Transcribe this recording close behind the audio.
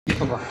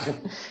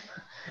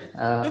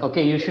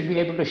Okay, you should be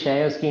able to share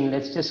your screen.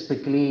 Let's just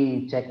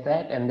quickly check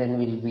that, and then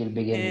we'll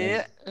begin. Yeah,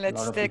 There's a lot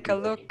let's of take people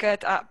a waiting. look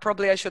at,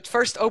 probably I should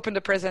first open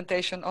the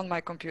presentation on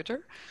my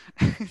computer.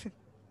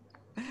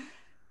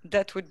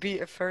 That would be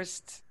a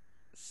first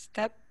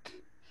step.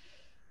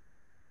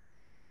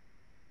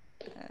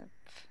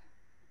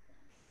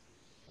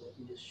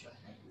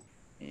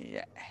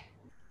 Yeah.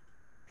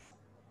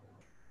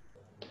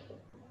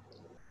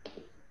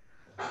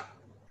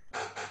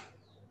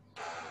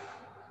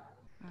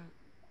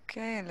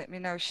 Okay, and let me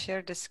now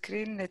share the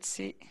screen. Let's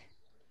see.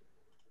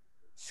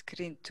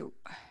 Screen 2.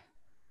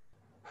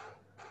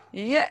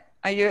 Yeah,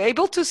 are you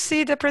able to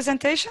see the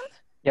presentation?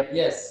 Yep.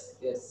 Yes,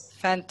 yes.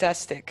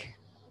 Fantastic.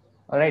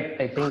 All right,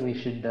 I think we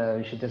should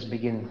just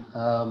begin.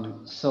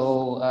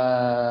 Super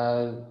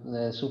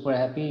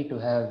happy to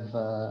have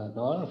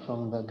Noor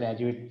from the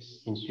Graduate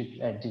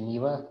Institute at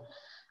Geneva.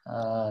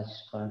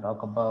 She's going to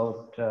talk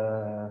about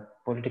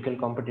political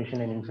competition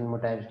and infant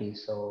mortality.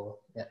 So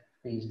yeah,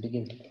 please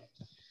begin.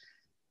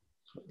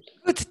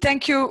 Good.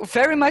 Thank you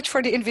very much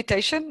for the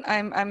invitation.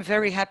 I'm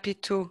very happy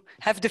to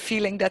have the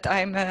feeling that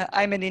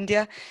I'm in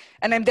India,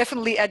 and I'm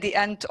definitely at the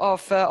end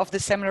of the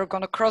seminar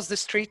going to cross the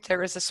street.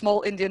 There is a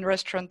small Indian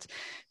restaurant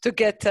to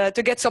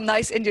get some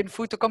nice Indian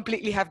food, to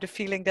completely have the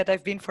feeling that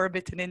I've been for a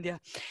bit in India.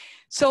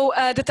 So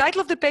the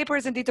title of the paper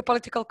is indeed the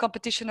political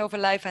competition over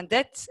life and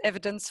death,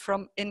 evidence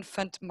from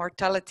infant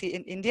mortality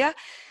in India.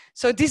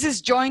 So this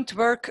is joint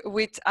work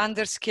with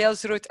Anders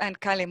Kjelsrud and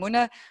Kali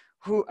Muna,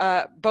 who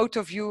both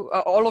of you,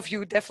 all of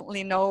you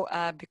definitely know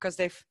because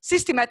they've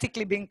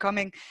systematically been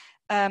coming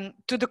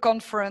to the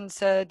conference,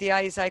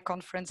 the ISI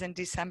conference in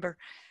December.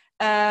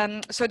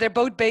 So they're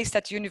both based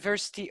at the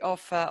University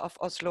of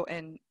Oslo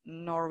in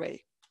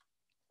Norway.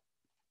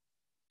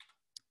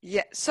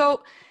 Yeah,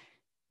 so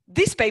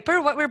this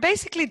paper, what we're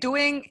basically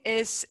doing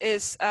is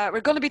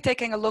we're going to be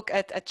taking a look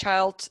at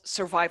child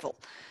survival.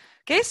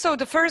 Okay, so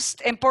the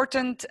first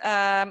important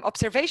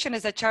observation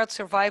is that child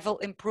survival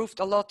improved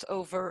a lot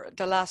over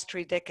the last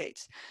 3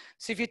 decades.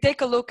 So if you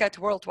take a look at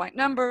worldwide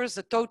numbers,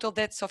 the total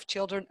deaths of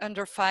children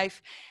under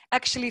 5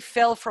 actually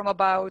fell from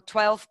about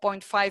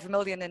 12.5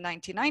 million in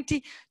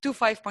 1990 to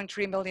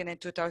 5.3 million in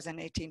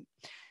 2018.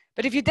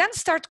 But if you then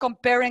start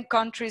comparing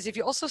countries, if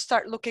you also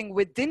start looking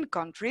within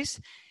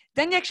countries,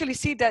 then you actually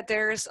see that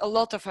there's a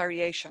lot of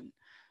variation.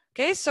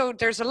 Okay, so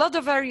there's a lot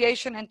of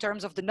variation in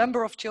terms of the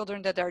number of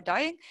children that are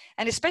dying,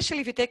 and especially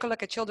if you take a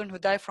look at children who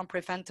die from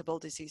preventable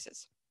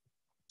diseases.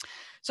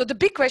 So the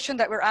big question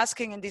that we're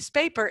asking in this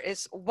paper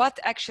is what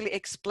actually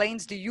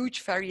explains the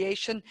huge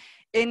variation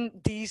in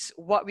these,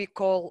 what we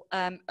call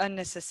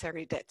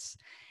unnecessary deaths.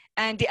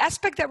 And the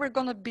aspect that we're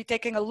going to be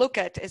taking a look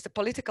at is the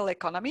political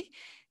economy,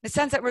 in the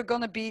sense that we're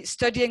going to be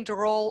studying the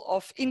role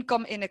of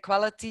income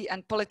inequality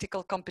and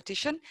political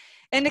competition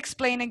in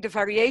explaining the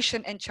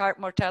variation in child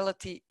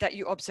mortality that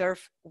you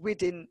observe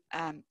within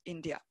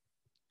India.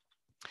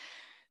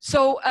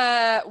 So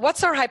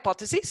what's our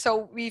hypothesis?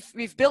 So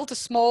we've built a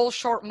small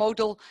short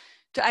model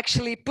to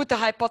actually put the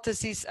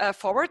hypotheses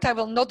forward. I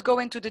will not go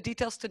into the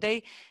details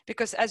today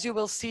because, as you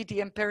will see,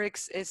 the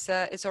empirics is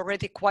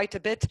already quite a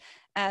bit.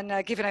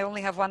 And given I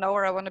only have 1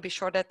 hour, I want to be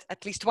sure that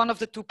at least one of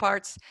the 2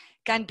 parts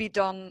can be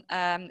done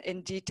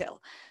in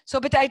detail. So,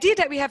 but the idea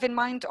that we have in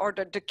mind, or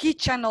the key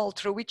channel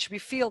through which we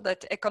feel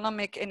that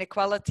economic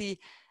inequality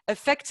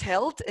affects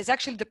health, is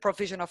actually the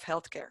provision of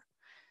healthcare.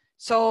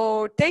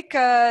 So take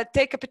a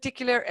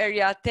particular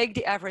area, take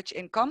the average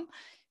income.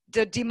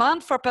 The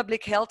demand for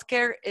public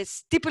healthcare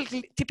is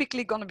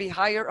typically going to be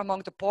higher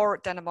among the poor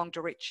than among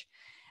the rich.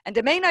 And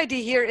the main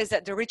idea here is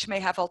that the rich may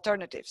have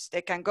alternatives.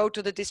 They can go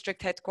to the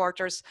district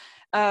headquarters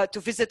to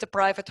visit a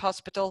private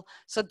hospital.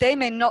 So they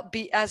may not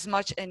be as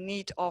much in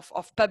need of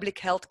public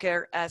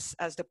healthcare as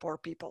the poor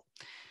people.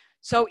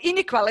 So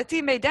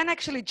inequality may then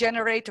actually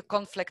generate a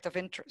conflict of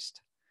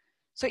interest.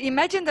 So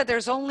imagine that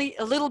there's only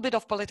a little bit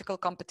of political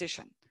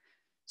competition.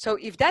 So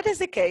if that is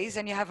the case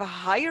and you have a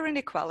higher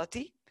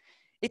inequality,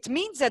 it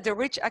means that the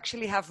rich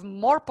actually have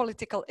more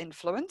political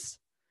influence.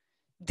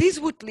 This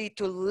would lead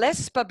to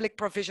less public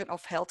provision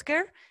of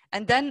healthcare,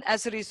 and then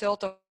as a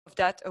result of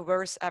that, a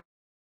worse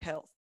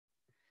health.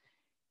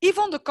 If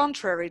on the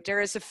contrary,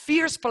 there is a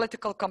fierce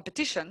political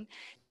competition,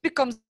 it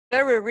becomes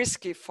very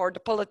risky for the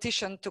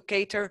politician to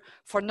cater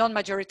for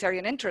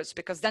non-majoritarian interests,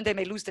 because then they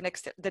may lose the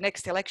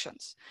next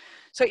elections.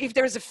 So if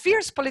there is a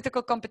fierce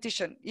political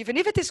competition, even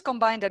if it is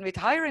combined then with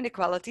higher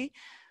inequality,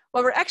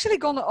 what we're actually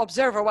going to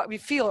observe, or what we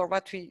feel, or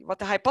what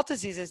the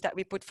hypothesis is that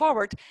we put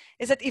forward,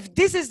 is that if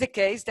this is the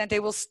case, then they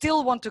will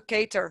still want to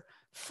cater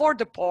for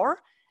the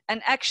poor,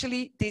 and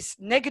actually this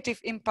negative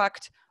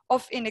impact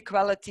of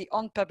inequality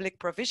on public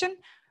provision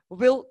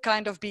will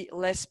kind of be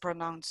less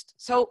pronounced.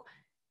 So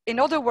in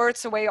other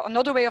words,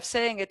 another way of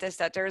saying it is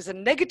that there is a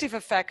negative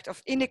effect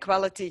of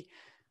inequality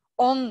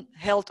on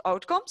health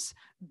outcomes,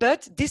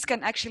 but this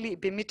can actually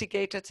be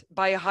mitigated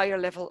by a higher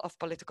level of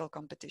political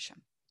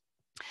competition.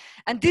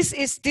 And this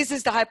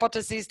is the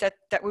hypothesis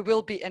that we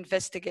will be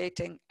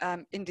investigating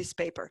in this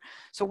paper.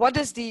 So what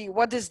is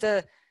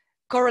the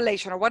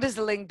correlation, or what is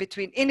the link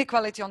between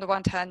inequality on the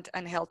one hand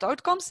and health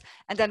outcomes,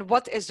 and then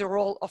what is the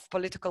role of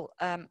political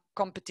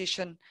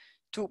competition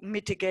to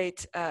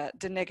mitigate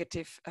the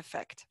negative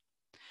effect.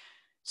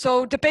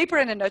 So the paper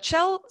in a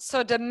nutshell,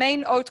 so the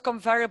main outcome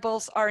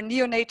variables are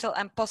neonatal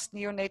and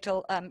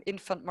post-neonatal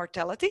infant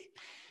mortality.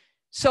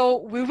 So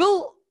we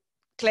will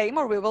claim,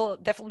 or we will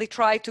definitely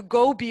try to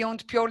go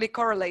beyond purely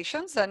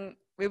correlations, and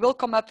we will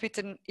come up with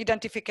an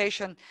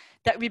identification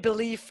that we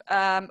believe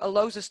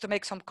allows us to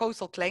make some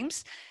causal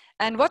claims.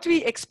 And what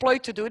we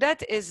exploit to do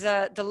that is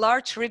the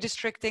large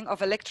redistricting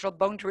of electoral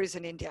boundaries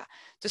in India,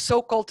 the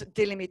so-called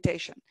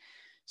delimitation.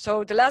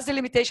 So the last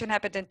delimitation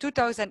happened in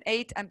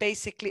 2008, and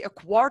basically a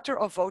quarter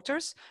of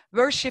voters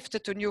were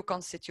shifted to new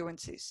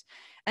constituencies.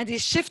 And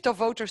this shift of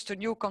voters to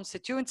new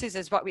constituencies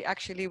is what we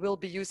actually will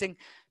be using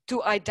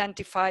to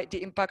identify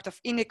the impact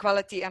of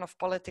inequality and of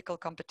political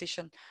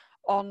competition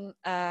on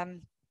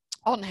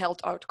health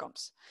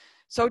outcomes.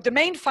 So the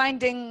main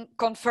finding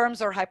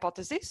confirms our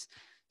hypothesis.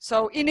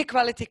 So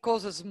inequality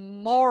causes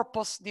more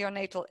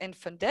post-neonatal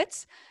infant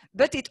deaths,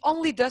 but it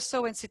only does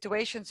so in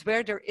situations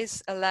where there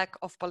is a lack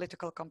of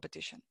political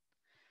competition.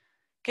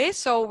 Okay,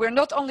 so we're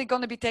not only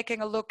going to be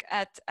taking a look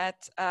at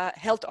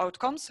health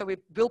outcomes, so we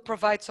will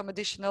provide some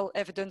additional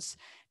evidence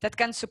that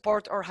can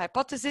support our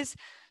hypothesis.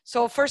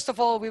 So first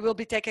of all, we will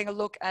be taking a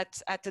look at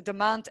the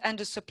demand and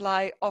the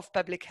supply of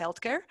public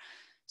healthcare.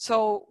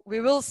 So we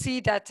will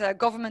see that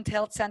government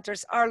health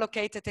centers are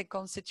located in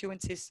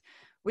constituencies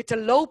with a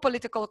low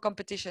political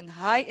competition,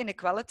 high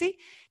inequality,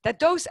 that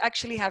those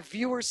actually have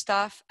fewer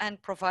staff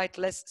and provide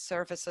less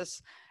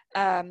services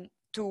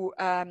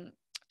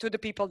to the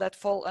people that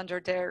fall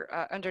under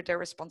their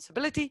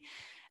responsibility.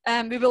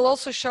 We will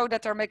also show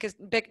that our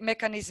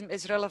mechanism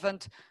is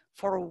relevant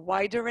for a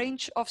wider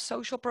range of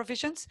social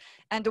provisions.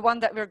 And the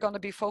one that we're going to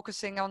be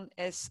focusing on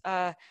is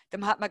the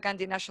Mahatma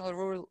Gandhi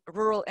National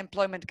Rural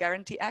Employment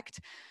Guarantee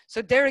Act.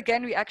 So there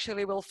again, we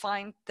actually will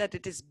find that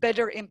it is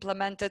better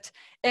implemented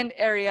in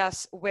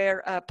areas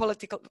where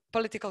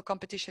political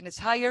competition is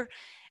higher.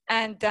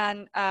 And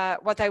then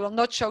what I will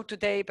not show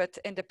today, but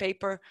in the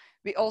paper,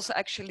 we also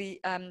actually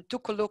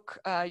took a look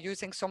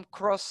using some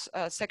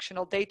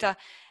cross-sectional data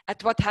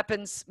at what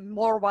happens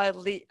more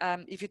widely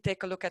if you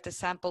take a look at a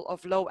sample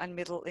of low and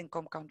middle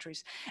income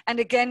countries. And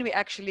again, we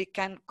actually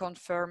can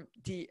confirm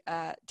the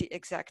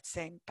exact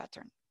same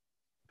pattern.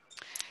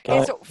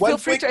 Okay, so feel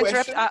free to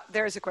interrupt.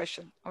 There is a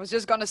question. I was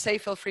just going to say,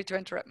 feel free to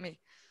interrupt me.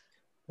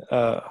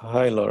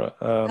 Hi, Laura.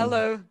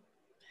 Hello.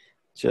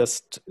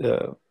 Just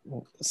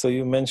so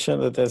you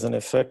mentioned that there's an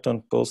effect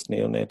on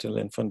post-neonatal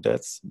infant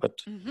deaths, but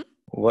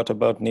what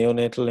about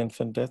neonatal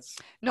infant deaths?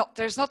 No,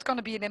 there's not going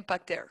to be an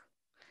impact there.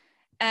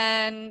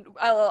 And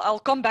I'll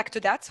come back to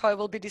that. So I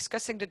will be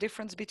discussing the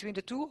difference between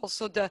the two.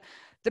 Also, the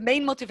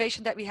main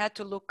motivation that we had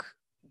to look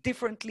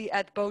differently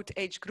at both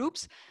age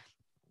groups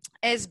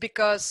is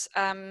because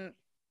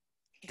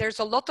there's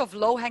a lot of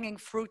low-hanging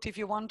fruit, if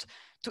you want,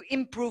 to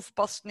improve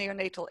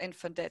post-neonatal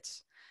infant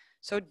deaths.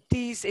 So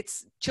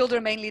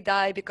children mainly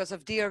die because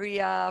of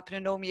diarrhea,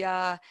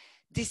 pneumonia,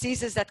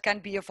 diseases that can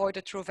be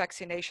avoided through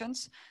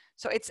vaccinations.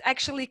 So it's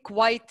actually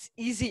quite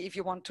easy if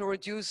you want to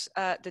reduce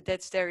the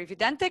deaths there. If you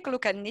then take a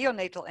look at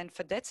neonatal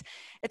infant deaths,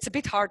 it's a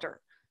bit harder.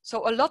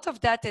 So a lot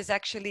of that is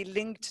actually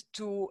linked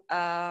to,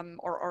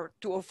 or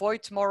to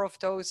avoid more of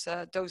those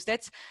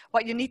deaths,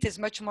 what you need is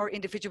much more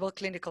individual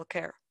clinical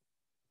care.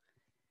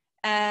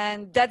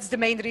 And that's the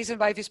main reason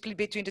why we split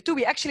between the two.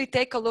 We actually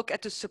take a look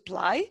at the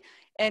supply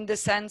in the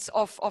sense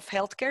of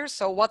healthcare.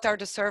 So what are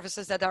the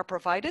services that are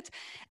provided?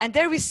 And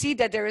there we see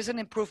that there is an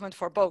improvement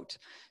for both.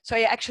 So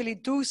I actually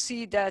do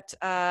see that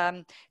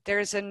there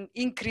is an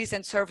increase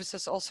in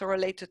services also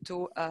related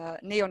to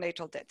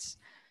neonatal deaths.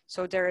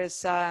 So there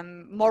is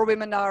more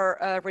women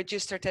are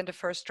registered in the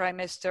first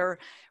trimester.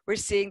 We're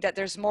seeing that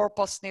there's more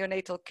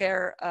post-neonatal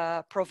care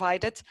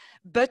provided,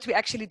 but we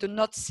actually do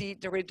not see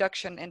the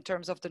reduction in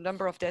terms of the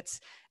number of deaths.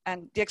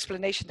 And the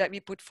explanation that we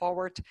put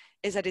forward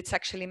is that it's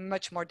actually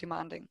much more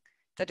demanding,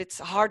 that it's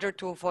harder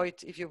to avoid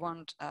if you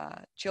want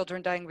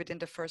children dying within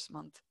the first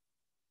month.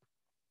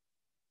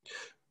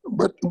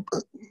 But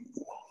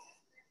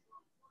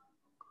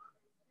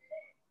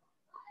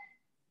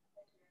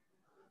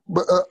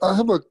I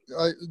have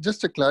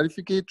just a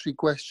clarificatory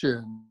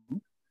question.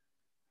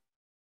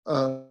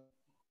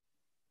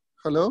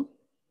 Hello?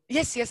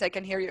 Yes, I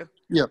can hear you.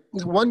 Yeah,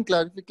 one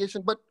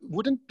clarification, but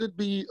wouldn't it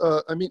be,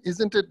 I mean,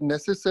 isn't it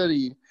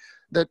necessary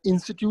that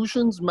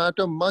institutions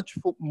matter much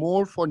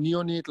more for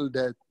neonatal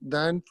death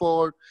than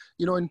for,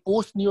 in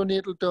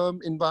post-neonatal term,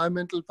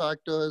 environmental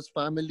factors,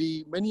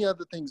 family, many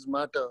other things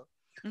matter.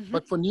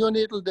 But for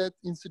neonatal death,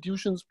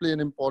 institutions play an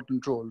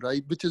important role,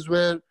 right? Which is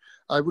where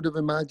I would have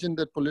imagined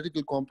that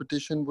political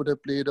competition would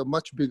have played a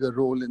much bigger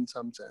role in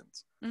some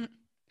sense.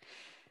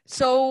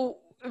 So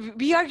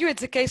we argue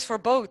it's a case for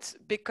both,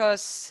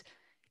 because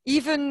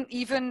even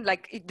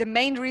like the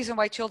main reason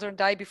why children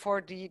die before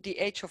the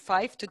age of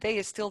 5 today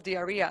is still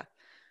diarrhea,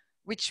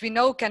 which we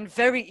know can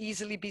very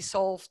easily be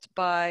solved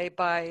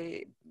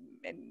by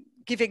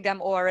giving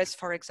them ORS,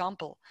 for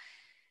example.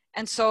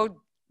 And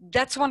so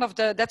that's one of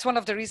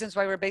the reasons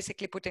why we're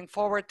basically putting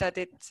forward that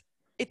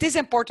it is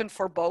important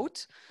for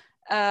both.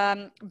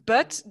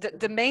 But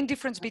the main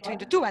difference between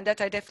the two, and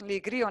that I definitely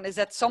agree on, is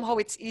that somehow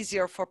it's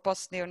easier for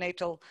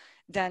post-neonatal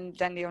than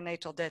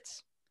neonatal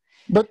deaths.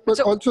 But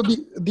so, also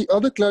the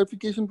other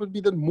clarification would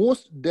be that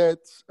most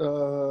deaths,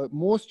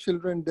 most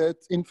children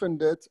deaths, infant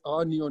deaths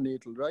are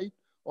neonatal, right?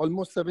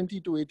 Almost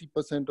 70 to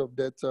 80% of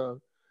deaths are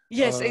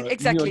yes,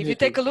 exactly. neonatal. If you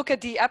take a look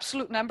at the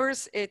absolute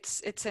numbers,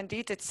 it's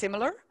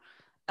similar.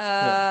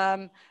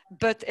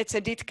 But it's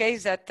indeed the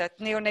case that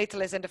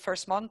neonatal is in the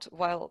first month,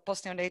 while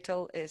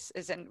postneonatal is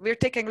in. We're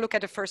taking a look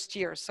at the first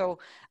year, so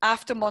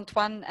after month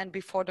 1 and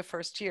before the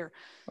first year.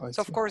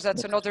 So of course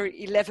that's another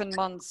 11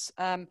 months.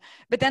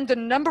 But then the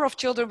number of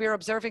children we're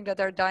observing that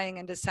are dying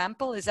in the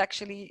sample is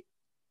actually,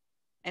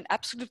 in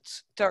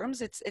absolute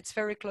terms, it's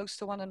very close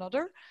to one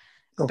another.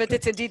 Okay. But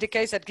it's indeed the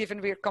case that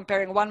given we're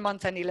comparing 1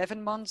 month and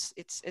 11 months,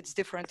 it's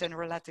different in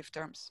relative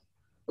terms.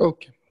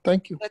 Okay,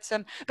 thank you.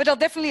 But I'll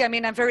definitely, I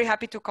mean, I'm very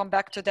happy to come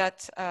back to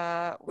that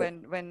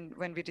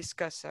when we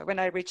discuss, when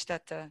I reach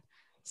that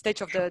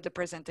stage of the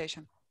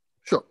presentation.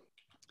 Sure.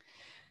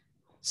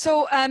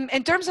 So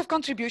in terms of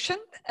contribution,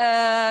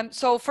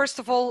 so first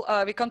of all,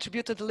 we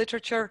contributed the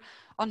literature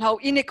on how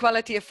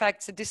inequality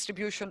affects the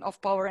distribution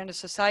of power in a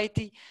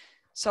society.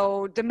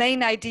 So the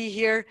main idea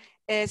here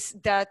is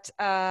that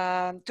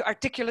to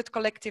articulate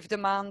collective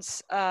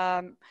demands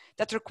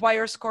that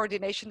requires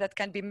coordination that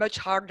can be much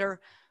harder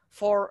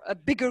for a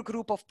bigger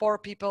group of poor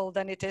people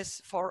than it is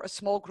for a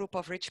small group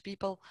of rich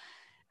people.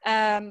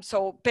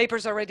 So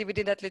papers already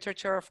within that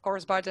literature, of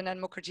course, Barden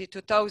and Mukherjee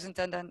 2000,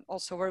 and then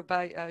also work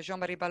by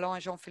Jean-Marie Ballon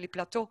and Jean-Philippe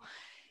Plateau.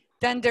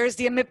 Then there's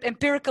the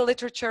empirical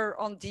literature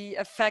on the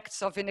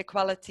effects of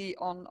inequality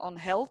on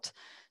health.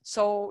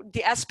 So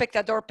the aspect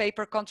that our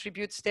paper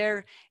contributes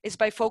there is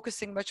by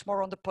focusing much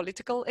more on the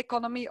political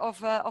economy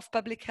of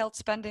public health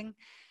spending.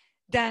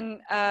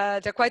 Then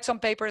there are quite some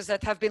papers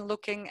that have been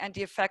looking at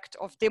the effect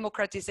of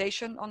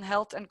democratization on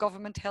health and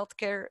government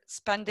healthcare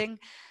spending.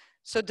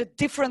 So the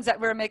difference that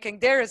we're making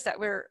there is that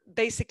we're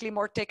basically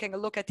more taking a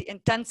look at the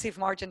intensive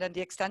margin than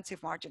the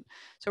extensive margin.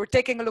 So we're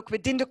taking a look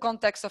within the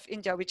context of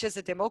India, which is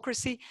a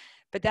democracy,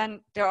 but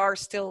then there are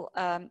still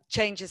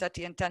changes at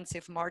the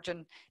intensive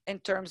margin in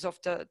terms of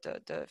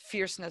the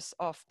fierceness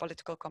of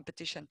political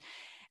competition.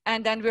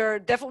 And then we're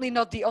definitely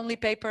not the only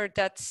paper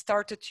that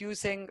started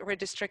using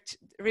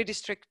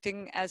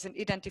redistricting as an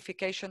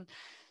identification.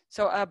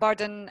 So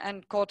Barden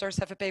and co-authors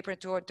have a paper in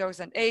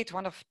 2008,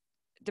 one of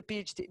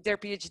their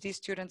PhD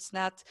students,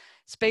 Nat's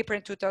paper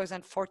in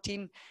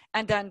 2014,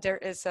 and then there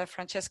is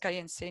Francesca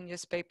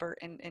Jensenius' paper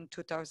in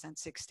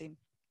 2016.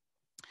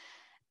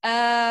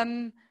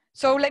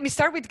 So let me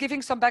start with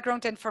giving some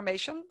background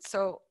information.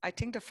 So I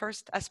think the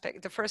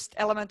first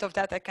element of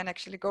that I can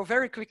actually go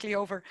very quickly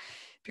over,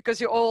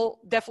 because you all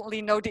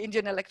definitely know the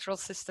Indian electoral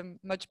system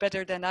much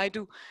better than I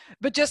do.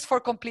 But just for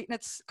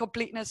completeness,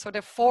 so there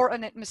are 4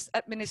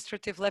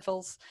 administrative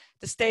levels: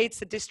 the states,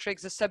 the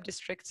districts, the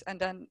sub-districts, and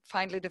then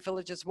finally the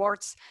villages,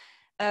 wards.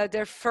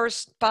 They're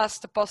first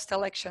past the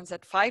post-elections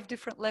at 5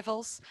 different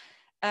levels.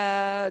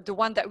 The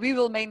one that we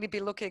will mainly be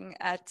looking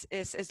at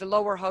is the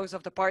lower house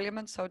of the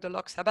parliament, so the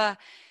Lok Sabha.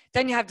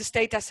 Then you have the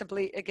state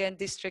assembly, again,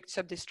 district,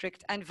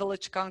 sub-district, and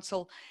village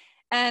council.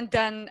 And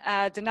then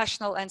the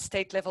national and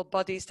state level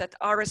bodies that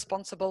are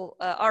responsible,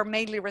 are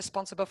mainly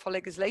responsible for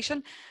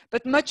legislation,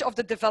 but much of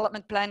the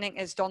development planning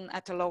is done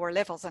at the lower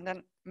levels, and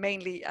then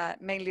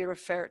mainly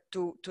refer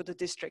to the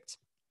districts.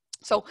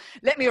 So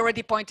let me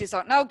already point this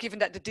out now, given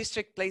that the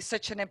district plays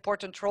such an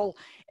important role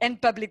in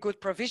public good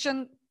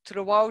provision.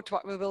 Throughout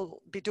what we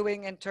will be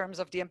doing in terms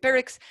of the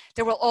empirics,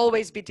 there will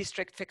always be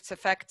district fixed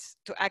effects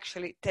to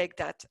actually take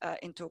that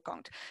into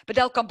account. But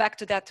I'll come back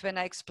to that when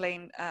I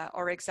explain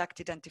our exact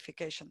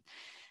identification.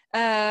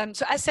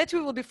 So as said,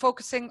 we will be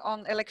focusing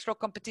on electoral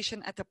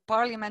competition at the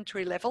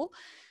parliamentary level.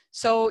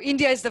 So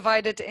India is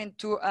divided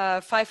into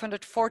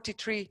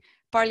 543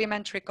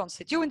 parliamentary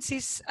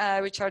constituencies,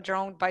 which are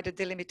drawn by the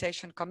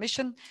Delimitation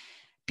Commission.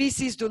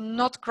 PCs do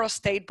not cross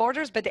state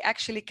borders, but they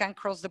actually can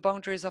cross the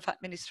boundaries of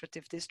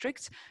administrative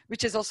districts,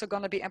 which is also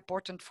going to be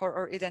important for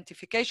our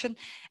identification.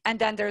 And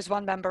then there's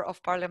 1 member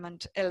of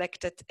parliament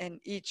elected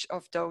in each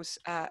of those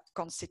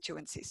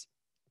constituencies.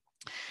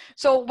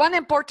 So one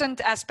important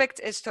aspect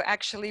is to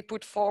actually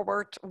put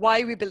forward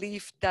why we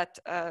believe that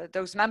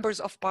those members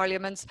of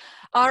parliaments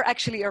are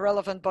actually a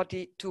relevant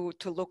body to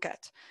look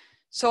at.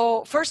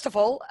 So first of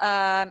all,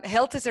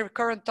 health is a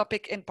recurrent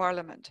topic in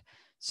parliament.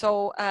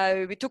 So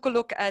we took a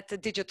look at the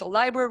digital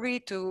library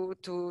to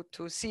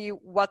see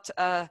what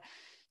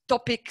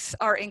topics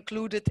are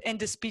included in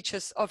the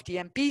speeches of the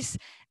MPs,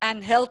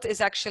 and health is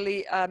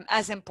actually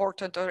as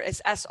important or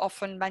is as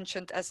often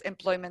mentioned as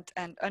employment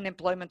and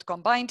unemployment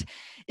combined.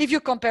 If you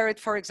compare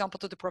it, for example,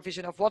 to the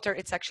provision of water,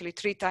 it's actually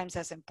 3 times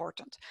as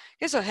important.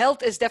 Okay, so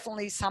health is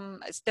definitely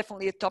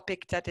a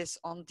topic that is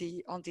on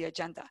the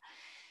agenda.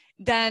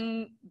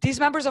 then these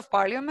members of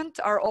parliament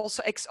are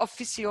also ex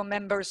officio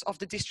members of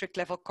the district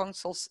level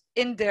councils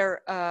in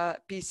their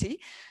PC.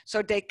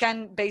 So they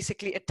can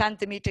basically attend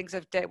the meetings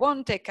if they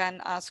want, they can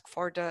ask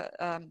for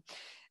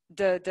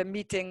the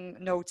meeting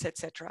notes,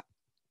 etc.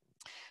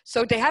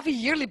 So they have a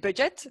yearly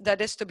budget that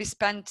is to be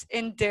spent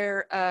in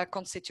their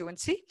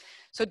constituency.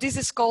 So this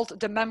is called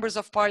the Members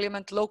of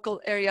Parliament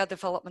Local Area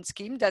Development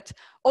Scheme that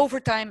over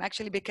time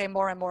actually became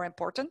more and more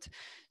important.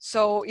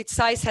 So its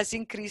size has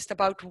increased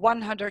about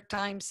 100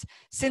 times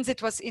since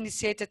it was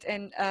initiated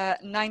in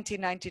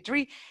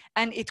 1993.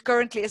 And it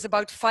currently is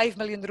about 5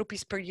 million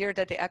rupees per year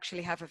that they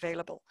actually have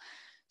available.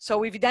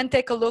 So if you then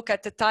take a look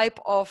at the type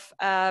of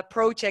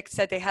projects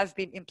that they have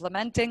been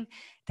implementing,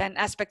 then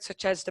aspects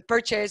such as the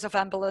purchase of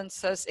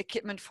ambulances,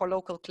 equipment for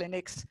local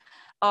clinics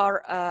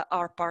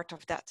are part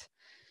of that.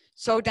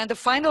 So then the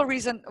final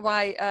reason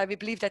why we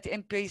believe that the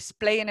MPs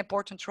play an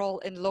important role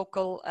in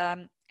local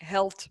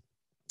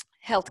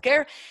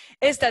healthcare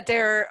is that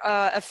they're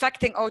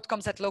affecting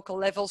outcomes at local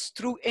levels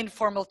through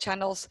informal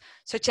channels,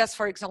 such as,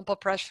 for example,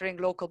 pressuring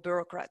local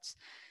bureaucrats.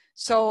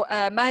 So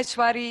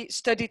Maheshwari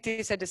studied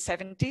this in the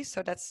 70s,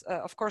 so that's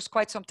of course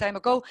quite some time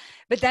ago,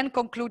 but then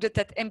concluded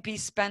that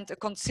MPs spent a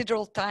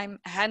considerable time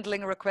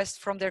handling requests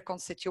from their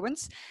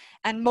constituents,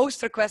 and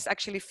most requests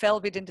actually fell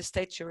within the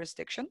state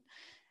jurisdiction.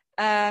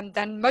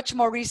 Then much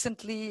more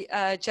recently,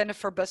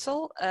 Jennifer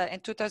Bussell in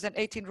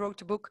 2018 wrote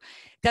a book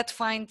that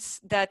finds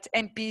that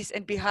MPs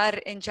in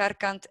Bihar, in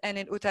Jharkhand, and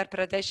in Uttar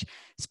Pradesh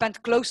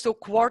spent close to a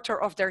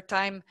quarter of their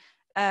time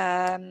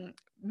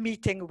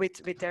meeting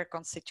with their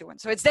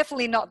constituents. So it's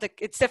definitely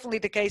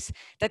the case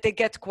that they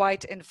get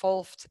quite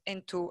involved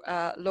into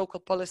local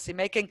policy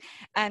making,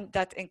 and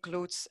that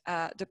includes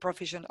the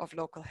provision of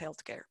local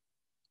healthcare.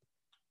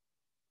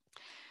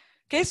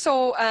 Okay,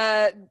 so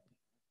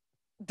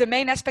the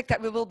main aspect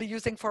that we will be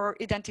using for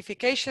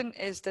identification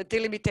is the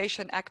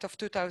Delimitation Act of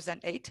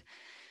 2008.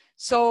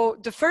 So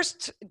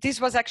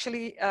this was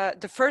actually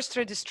the first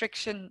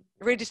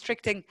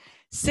redistricting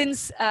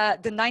since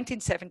the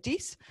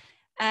 1970s.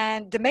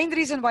 And the main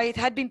reason why it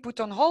had been put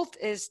on hold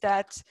is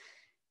that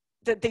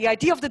the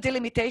idea of the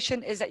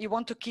delimitation is that you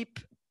want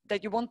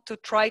to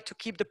try to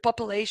keep the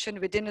population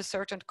within a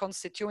certain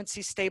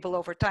constituency stable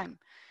over time.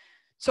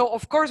 So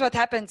of course, what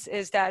happens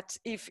is that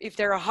if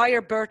there are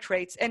higher birth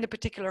rates in a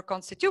particular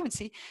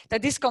constituency,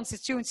 that this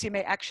constituency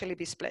may actually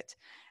be split.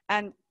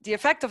 And the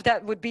effect of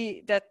that would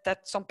be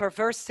that some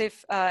perverse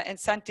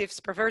incentives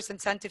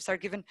are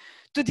given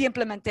to the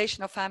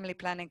implementation of family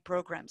planning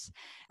programs.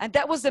 And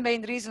that was the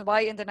main reason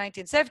why in the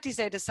 1970s,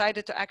 they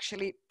decided to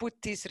actually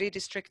put this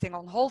redistricting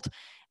on hold.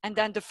 And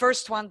then the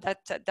first one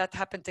that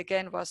happened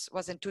again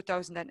was in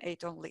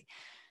 2008 only.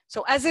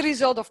 So as a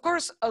result, of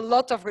course, a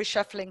lot of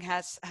reshuffling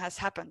has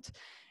happened.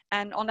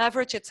 And on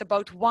average, it's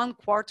about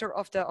 1/4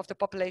 of the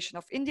population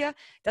of India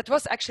that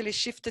was actually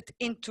shifted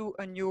into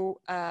a new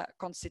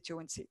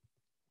constituency.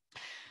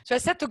 So I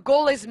said the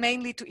goal is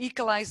mainly to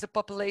equalize the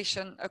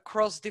population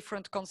across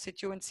different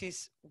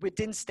constituencies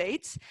within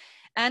states,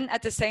 and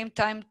at the same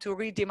time to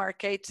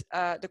redemarcate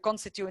the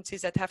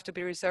constituencies that have to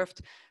be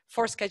reserved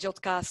for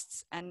scheduled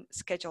castes and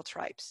scheduled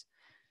tribes.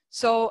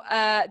 So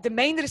the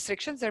main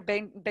restrictions, there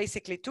are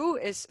basically two,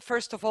 is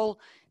first of all,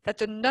 that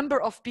the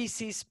number of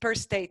PCs per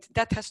state,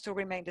 that has to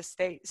remain the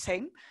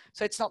same.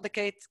 So it's not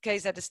the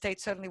case that the state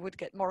suddenly would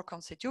get more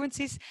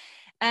constituencies.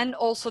 And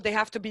also they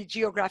have to be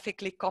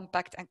geographically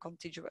compact and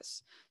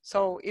contiguous.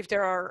 So if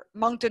there are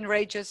mountain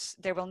ranges,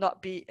 they will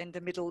not be in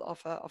the middle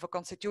of a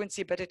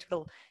constituency, but it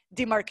will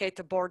demarcate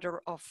the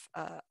border of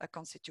a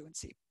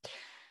constituency.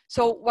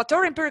 So what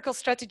our empirical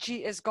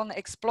strategy is going to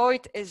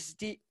exploit is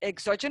the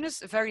exogenous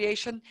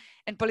variation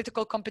in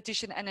political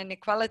competition and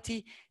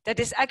inequality that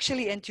is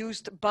actually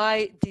induced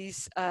by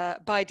these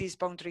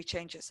boundary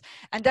changes.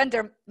 And then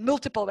there are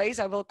multiple ways,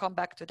 I will come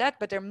back to that,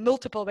 but there are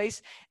multiple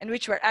ways in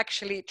which we're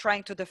actually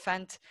trying to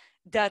defend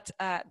that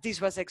this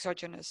was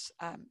exogenous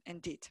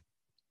indeed.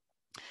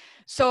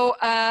 So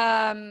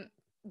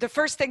the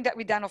first thing that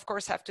we then, of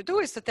course, have to do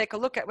is to take a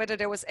look at whether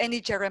there was any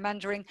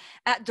gerrymandering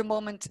at the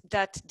moment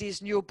that these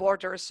new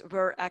borders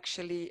were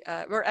actually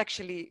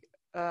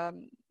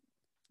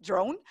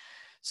drawn.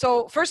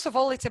 So first of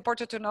all, it's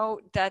important to know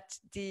that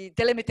the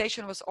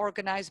delimitation was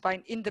organized by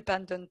an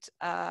independent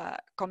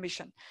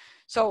commission.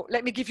 So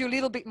let me give you a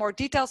little bit more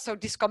detail. So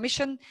this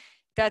commission,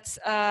 that's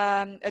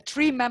a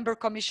 3-member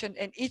commission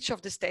in each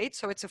of the states.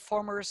 So it's a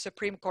former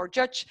Supreme Court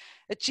judge,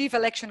 a chief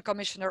election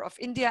commissioner of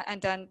India, and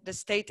then the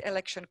state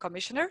election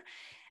commissioner.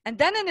 And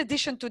then in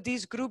addition to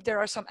this group, there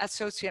are some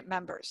associate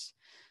members.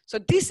 So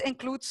this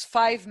includes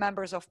 5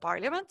 members of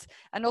parliament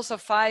and also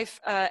 5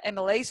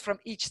 MLAs from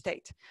each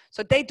state.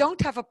 So they don't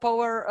have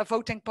a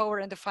voting power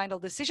in the final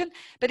decision,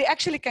 but they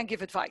actually can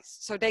give advice.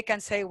 So they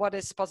can say what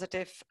is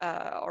positive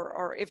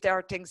or if there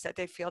are things that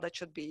they feel that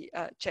should be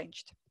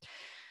changed.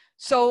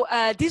 So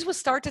this was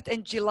started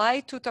in July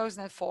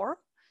 2004.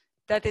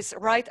 That is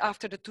right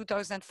after the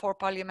 2004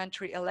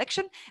 parliamentary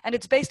election, and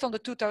it's based on the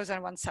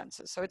 2001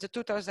 census. So it's a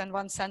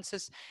 2001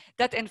 census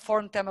that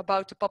informed them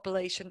about the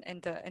population in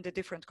the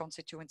different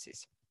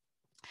constituencies.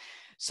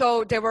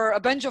 So there were a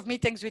bunch of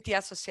meetings with the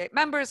associate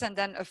members, and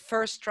then a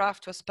first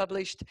draft was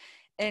published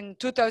in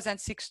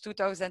 2006,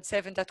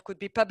 2007 that could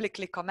be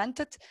publicly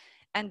commented.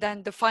 And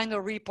then the final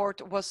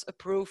report was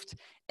approved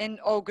in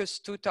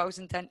August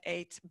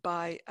 2008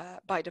 by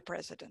the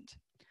president.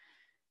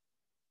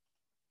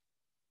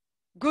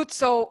 Good,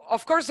 so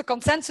of course the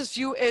consensus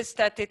view is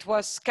that it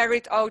was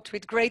carried out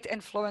with great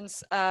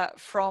influence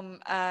from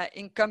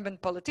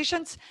incumbent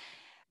politicians,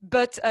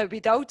 but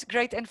without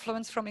great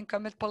influence from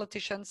incumbent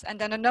politicians. And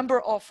then a number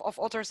of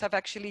authors have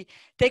actually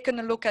taken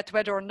a look at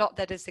whether or not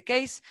that is the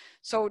case.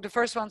 So the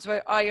first ones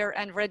were Iyer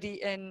and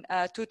Reddy in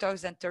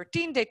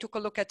 2013. They took a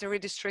look at the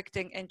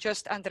redistricting in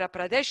just Andhra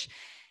Pradesh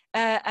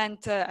and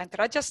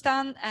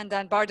Rajasthan, and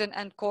then Barden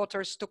and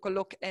Cotters took a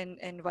look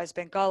in West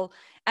Bengal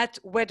at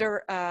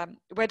whether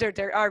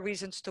there are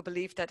reasons to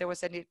believe that there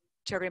was any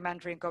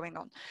gerrymandering going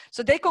on.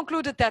 So they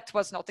concluded that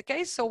was not the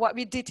case. So what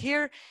we did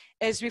here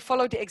is we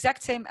followed the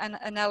exact same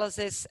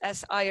analysis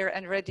as Iyer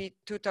and Reddy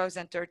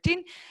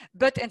 2013,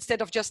 but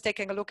instead of just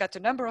taking a look at the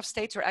number of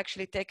states, we're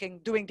actually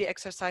doing the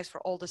exercise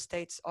for all the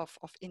states of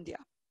India.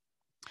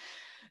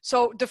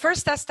 So the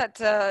first test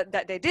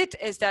that they did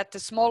is that the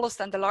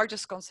smallest and the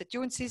largest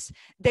constituencies,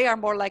 they are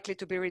more likely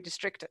to be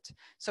redistricted.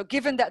 So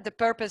given that the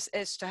purpose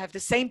is to have the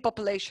same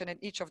population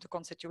in each of the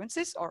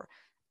constituencies, or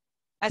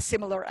as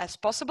similar as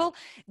possible,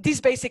 this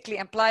basically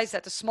implies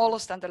that the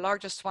smallest and the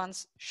largest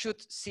ones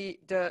should see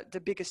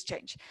the biggest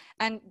change.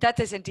 And that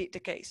is indeed the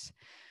case.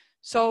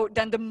 So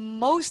then the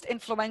most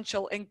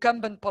influential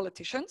incumbent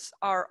politicians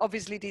are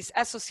obviously these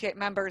associate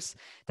members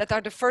that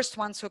are the first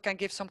ones who can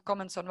give some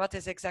comments on what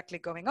is exactly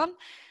going on.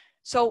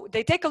 So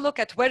they take a look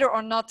at whether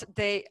or not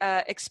they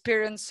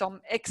experience some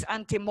ex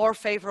ante more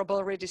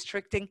favorable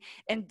redistricting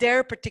in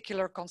their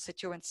particular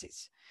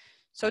constituencies.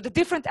 So the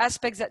different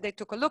aspects that they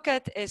took a look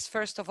at is,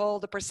 first of all,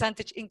 the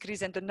percentage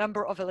increase in the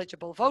number of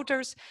eligible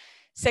voters.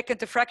 Second,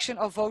 the fraction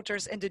of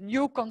voters in the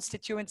new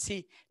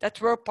constituency that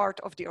were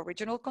part of the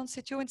original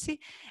constituency.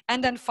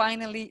 And then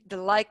finally, the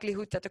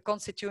likelihood that the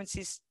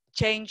constituencies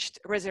changed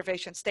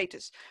reservation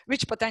status,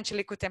 which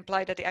potentially could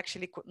imply that they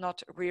actually could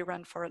not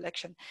rerun for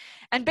election.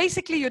 And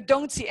basically, you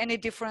don't see any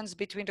difference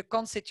between the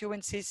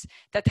constituencies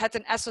that had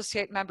an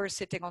associate member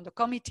sitting on the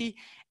committee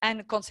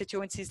and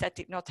constituencies that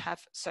did not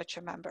have such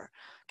a member.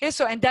 Okay,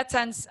 so in that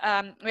sense,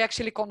 we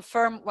actually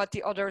confirm what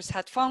the others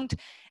had found,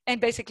 and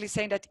basically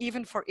saying that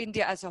even for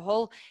India as a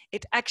whole,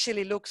 it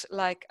actually looks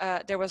like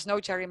there was no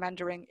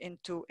gerrymandering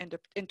into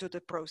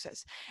the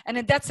process. And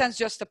in that sense,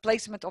 just the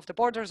placement of the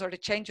borders or the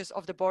changes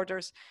of the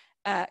borders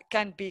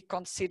can be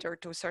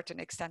considered to a certain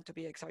extent to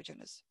be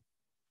exogenous.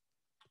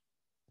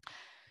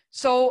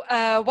 So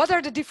what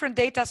are the different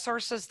data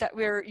sources that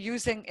we're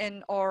using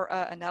in our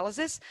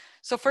analysis?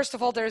 So first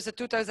of all, there is a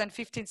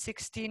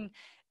 2015-16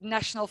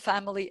 National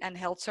Family and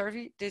Health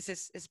Survey. This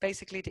is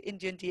basically the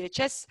Indian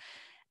DHS.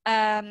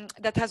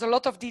 That has a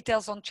lot of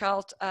details on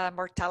child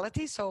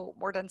mortality. So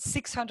more than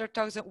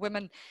 600,000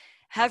 women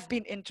have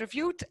been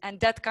interviewed, and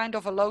that kind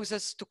of allows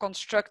us to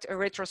construct a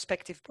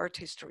retrospective birth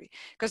history,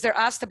 because they're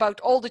asked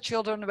about all the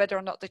children, whether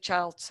or not the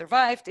child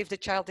survived. If the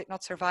child did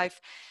not survive,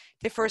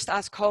 they first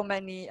ask how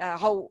many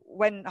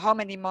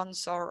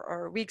months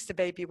or weeks the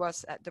baby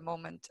was at the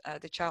moment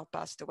the child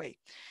passed away.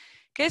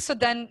 Okay, so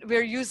then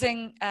we're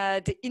using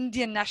the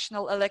Indian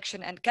National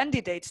Election and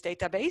Candidates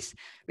database,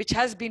 which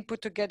has been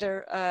put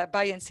together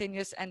by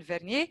Ensenius and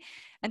Vernier.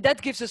 And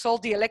that gives us all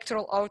the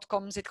electoral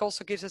outcomes. It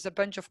also gives us a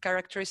bunch of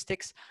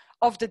characteristics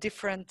of the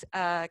different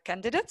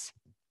candidates.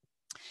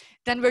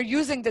 Then we're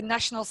using the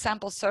National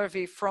Sample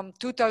Survey from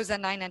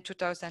 2009 and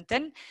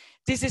 2010.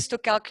 This is to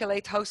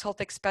calculate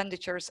household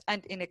expenditures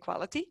and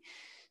inequality.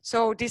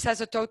 So this has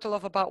a total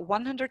of about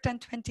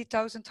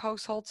 120,000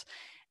 households.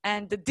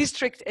 And the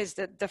district is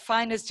the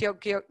finest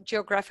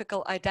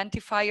geographical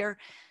identifier.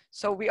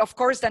 So we, of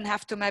course, then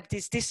have to map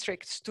these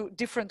districts to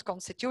different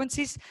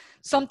constituencies.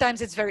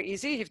 Sometimes it's very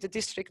easy if the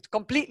district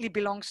completely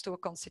belongs to a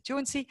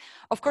constituency.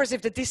 Of course,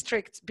 if the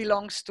district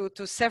belongs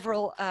to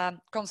several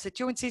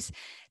constituencies,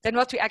 then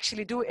what we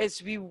actually do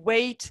is we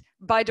weight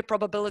by the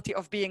probability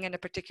of being in a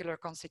particular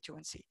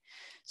constituency.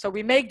 So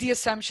we make the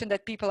assumption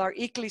that people are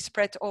equally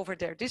spread over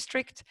their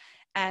district,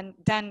 and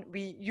then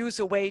we use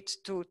a weight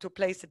to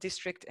place the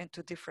district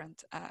into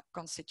different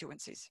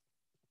constituencies.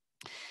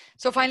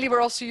 So finally, we're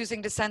also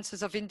using the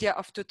Census of India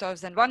of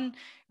 2001,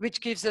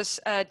 which gives us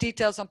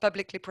details on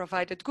publicly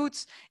provided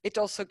goods. It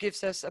also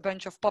gives us a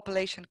bunch of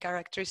population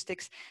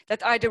characteristics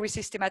that either we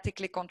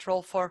systematically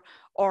control for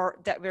or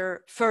that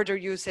we're further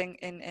using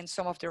in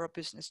some of the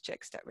robustness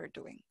checks that we're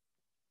doing.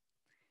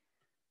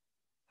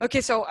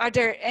 Okay, so are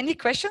there any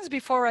questions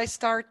before I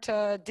start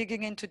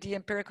digging into the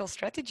empirical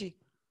strategy?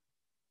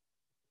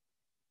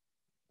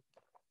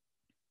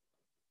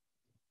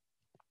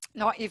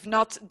 No, if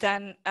not,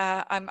 then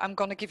I'm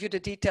going to give you the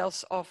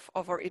details of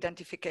our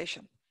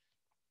identification.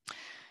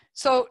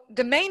 So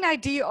the main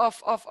idea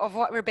of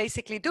what we're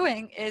basically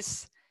doing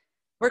is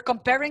we're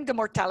comparing the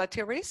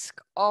mortality risk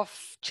of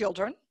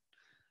children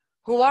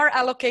who are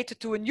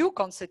allocated to a new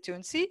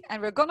constituency,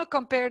 and we're going to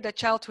compare the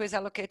child who is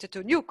allocated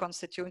to a new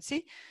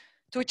constituency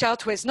to a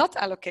child who is not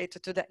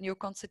allocated to that new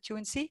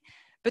constituency,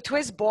 but who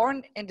is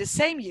born in the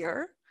same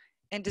year,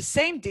 in the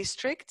same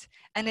district,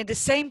 and in the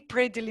same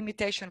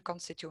pre-delimitation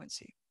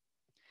constituency.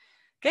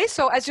 Okay,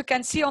 so as you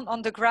can see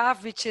on the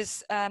graph, which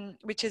is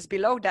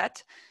below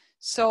that,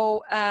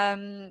 so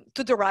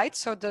to the right,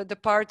 so the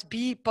part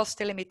B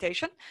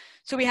post-delimitation.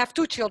 So we have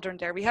two children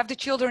there. We have the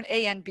children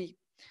A and B.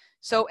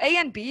 So A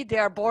and B, they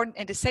are born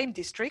in the same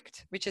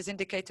district, which is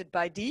indicated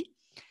by D.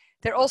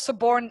 They're also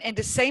born in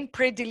the same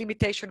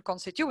pre-delimitation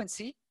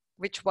constituency,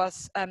 which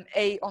was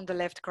A on the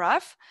left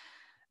graph.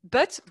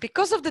 But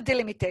because of the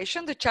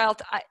delimitation, the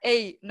child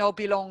A now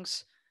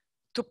belongs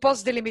to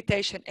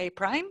post-delimitation A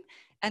prime,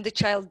 and the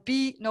child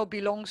B now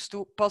belongs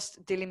to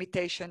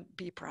post-delimitation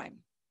B prime.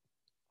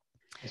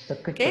 Just a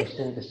quick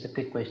question. Just a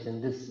quick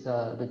question. This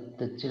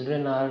the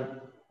children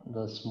are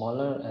the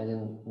smaller, as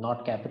in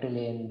not capital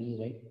A and B,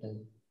 right?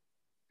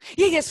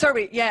 Yeah,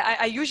 sorry. Yeah,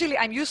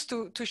 I'm used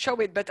to show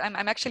it, but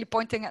I'm actually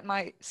pointing at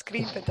my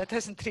screen, but that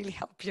doesn't really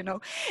help, you know.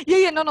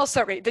 Yeah, no,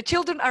 sorry. The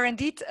children are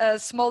indeed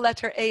small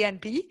letter A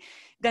and B.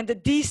 Then the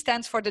D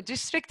stands for the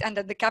district, and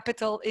then the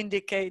capital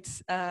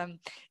indicates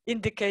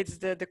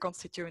the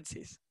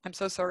constituencies. I'm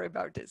so sorry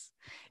about this.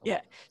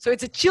 Yeah, so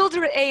it's a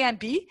children A and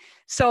B.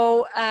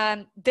 So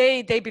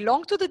they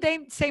belong to the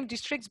same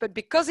districts, but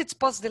because it's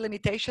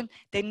post-delimitation,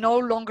 they no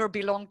longer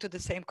belong to the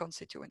same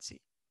constituency.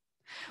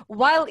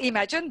 While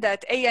imagine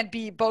that A and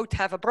B both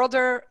have a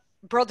brother.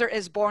 Brother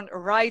is born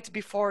right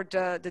before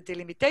the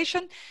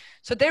delimitation.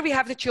 So there we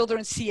have the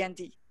children C and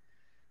D.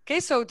 Okay,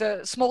 so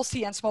the small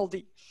c and small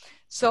d.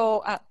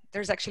 So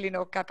there's actually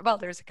no well,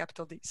 there's a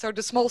capital D. So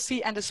the small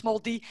c and the small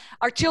d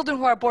are children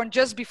who are born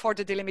just before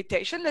the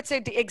delimitation. Let's say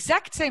the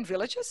exact same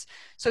villages.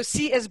 So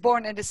C is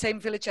born in the same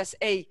village as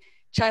A.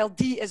 Child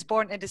D is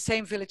born in the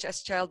same village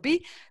as child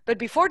B. But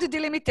before the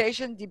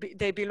delimitation,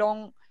 they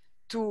belong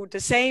to the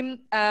same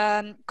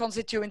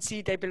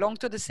constituency. They belong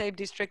to the same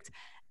district.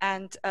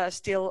 And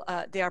still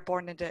they are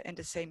born in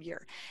the same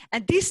year.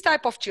 And these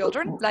type of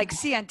children, like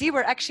C and D,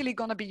 we're actually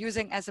going to be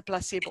using as a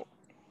placebo.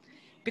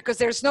 Because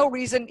there's no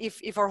reason,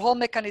 if our whole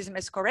mechanism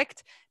is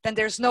correct, then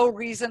there's no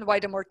reason why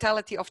the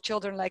mortality of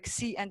children like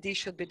C and D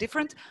should be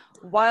different,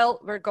 while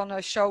we're going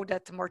to show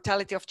that the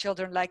mortality of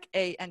children like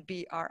A and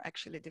B are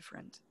actually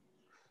different.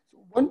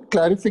 One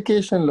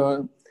clarification,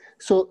 Lauren.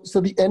 So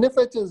the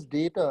NFHS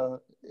data,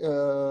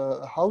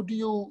 how do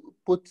you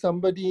put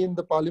somebody in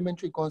the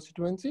parliamentary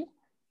constituency?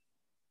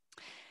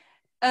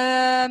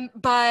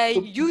 By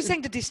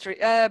using the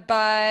district,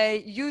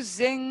 by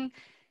using,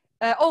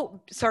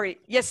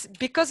 yes,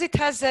 because it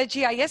has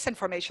GIS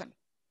information.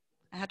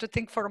 I had to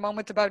think for a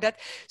moment about that.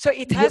 So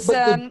it has,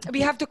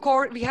 we have the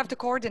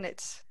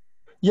coordinates.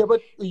 Yeah,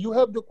 but you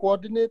have the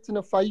coordinates in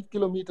a 5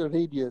 kilometer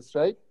radius,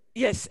 right?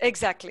 Yes,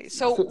 exactly.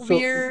 So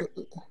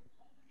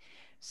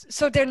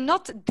they're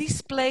not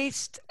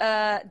displaced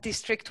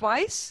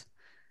district-wise,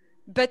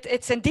 but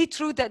it's indeed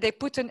true that they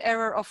put an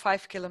error of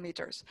 5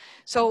 kilometers.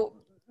 So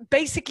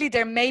basically,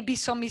 there may be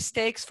some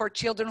mistakes for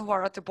children who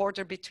are at the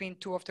border between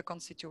two of the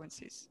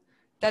constituencies.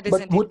 That is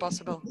indeed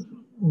possible.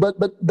 But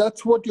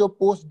that's what your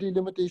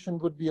post-delimitation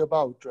would be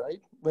about, right?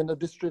 When a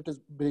district is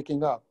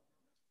breaking up.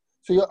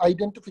 So your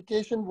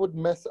identification would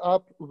mess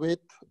up with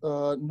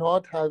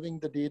not having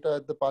the data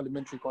at the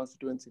parliamentary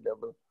constituency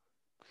level.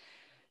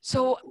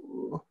 So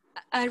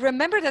I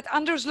remember that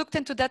Anders looked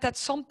into that at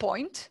some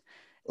point.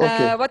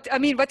 Okay.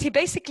 What he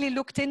basically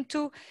looked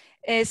into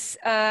is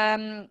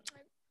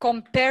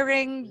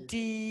comparing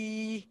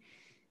the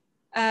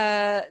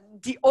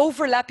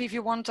overlap, if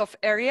you want, of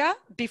area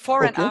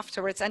before and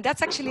afterwards, and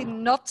that's actually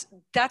not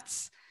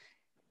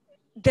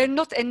they're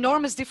not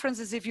enormous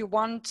differences if you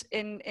want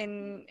in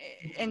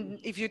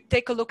if you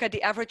take a look at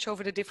the average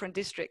over the different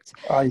districts.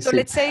 So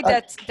let's say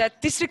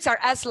that districts are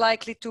as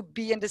likely to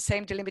be in the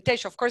same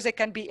delimitation. Of course, they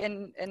can be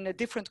in a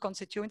different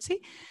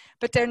constituency,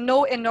 but there are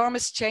no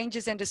enormous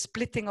changes in the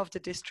splitting of the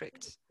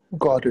districts.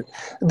 Got it.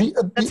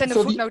 That's in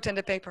the footnote in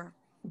the paper.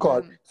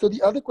 Got it. So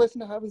the other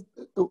question I have is,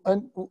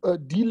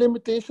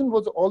 delimitation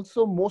was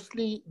also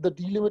mostly the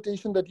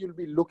delimitation that you'll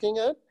be looking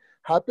at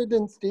happened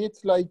in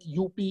states like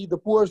UP, the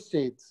poor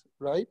states,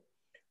 right?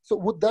 So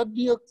would that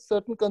be a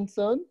certain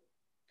concern?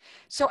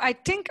 So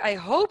I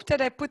hope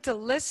that I put a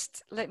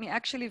list. Let me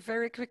actually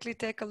very quickly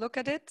take a look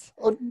at it.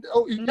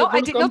 No,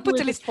 I did not put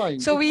the list. Fine,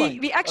 so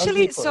we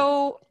actually,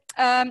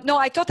 no,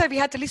 I thought that we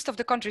had the list of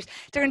the countries.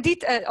 There are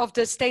indeed, of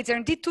the states, there are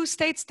indeed 2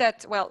 states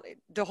that, well,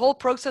 the whole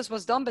process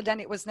was done, but then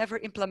it was never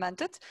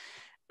implemented.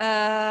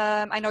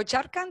 I know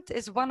Jharkhand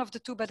is one of the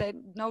 2, but I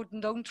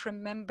don't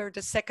remember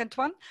the second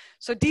one.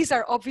 So these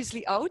are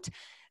obviously out.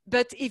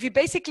 But if you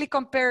basically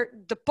compare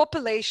the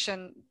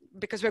population,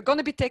 because we're going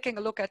to be taking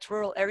a look at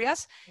rural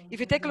areas, if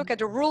you take a look at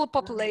the rural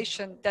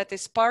population that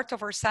is part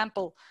of our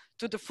sample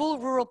to the full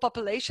rural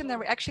population, then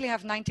we actually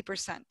have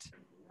 90%.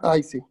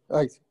 I see.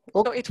 Okay,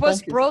 so it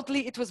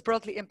was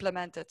broadly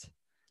implemented.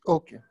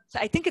 Okay. So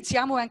I think it's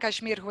Jammu and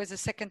Kashmir who is the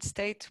second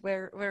state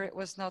where it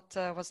was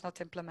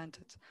not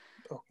implemented.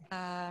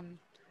 Okay.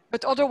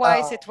 But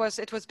otherwise, it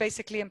was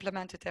basically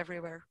implemented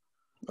everywhere.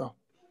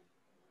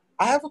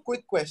 I have a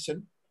quick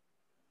question.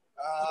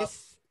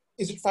 Yes.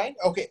 Is it fine?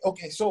 Okay.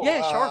 Okay. So,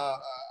 Yeah, sure.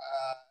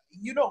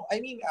 you know, I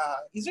mean,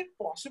 is it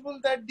possible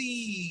that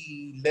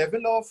the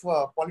level of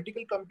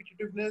political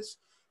competitiveness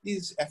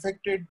is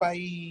affected by,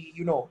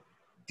 you know,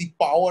 the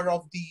power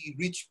of the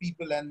rich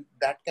people, and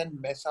that can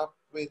mess up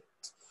with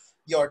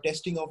your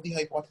testing of the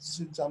hypothesis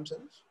in some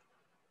sense?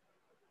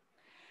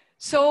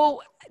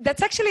 So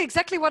that's actually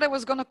exactly what I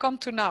was going to come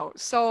to now.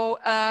 So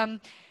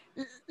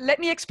let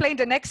me explain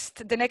the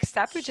next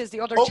step, which is the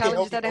other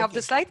challenge that I have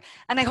the slide,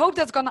 and I hope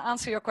that's going to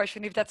answer your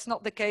question. If that's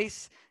not the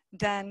case,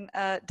 then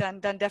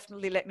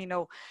definitely let me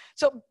know.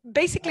 So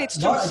basically, it's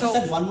true. Laura, I just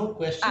had one more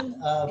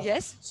question.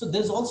 Yes. So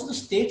there's also the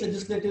state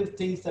legislative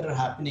things that are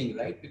happening,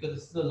 right? Because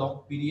this is a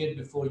long period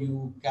before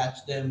you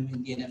catch them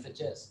in the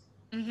NFHS.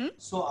 Mm-hmm.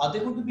 So are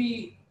there going to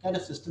be kind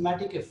of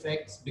systematic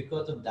effects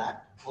because of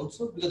that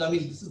also? Because I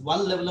mean, this is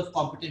one level of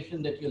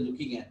competition that you're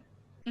looking at,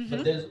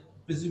 but there's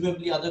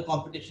presumably other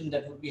competition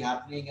that would be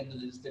happening at the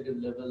legislative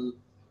level,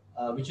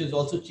 which is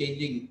also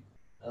changing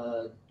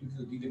due to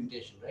the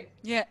delimitation, right?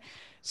 Yeah.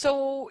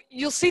 So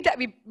you'll see that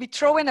we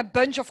throw in a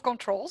bunch of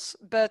controls,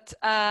 but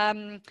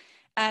and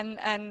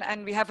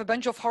we have a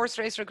bunch of horse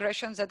race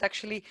regressions that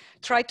actually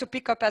try to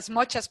pick up as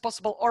much as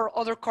possible or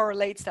other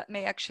correlates that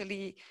may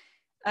actually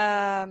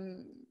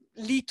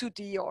lead to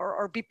the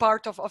or be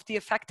part of the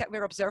effect that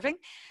we're observing.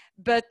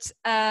 But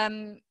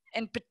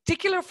in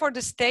particular for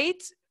the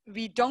state,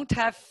 we don't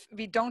have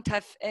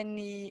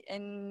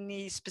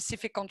any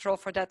specific control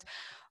for that.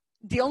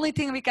 The only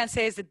thing we can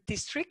say is the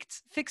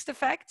district fixed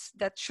effects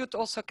that should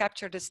also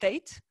capture the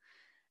state.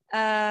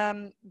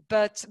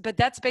 But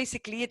that's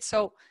basically it.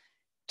 So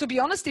to be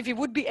honest, if you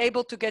would be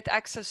able to get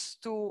access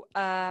to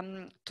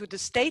the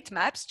state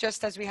maps,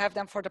 just as we have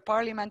them for the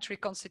parliamentary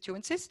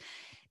constituencies,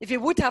 if you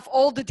would have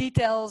all the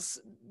details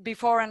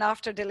before and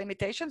after the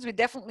limitations, we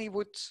definitely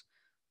would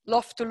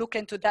love to look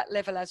into that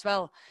level as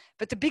well.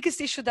 But the biggest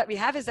issue that we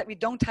have is that we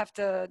don't have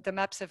the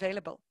maps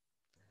available.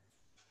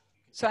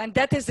 So, and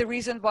that is the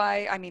reason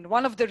why, I mean,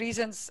 one of the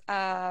reasons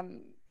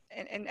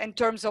in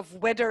terms of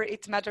whether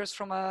it matters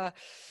from a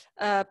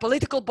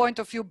political point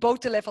of view,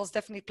 both the levels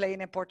definitely play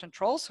an important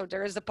role. So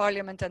there is the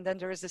parliament and then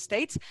there is the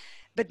states.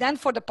 But then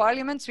for the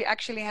parliaments, we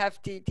actually have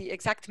the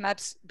exact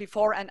maps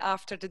before and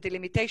after the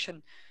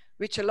delimitation,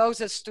 which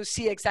allows us to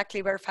see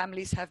exactly where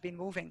families have been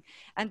moving.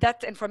 And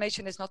that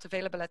information is not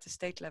available at the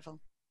state level.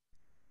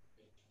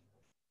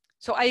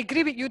 So I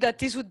agree with you that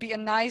this would be a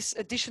nice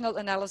additional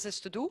analysis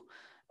to do.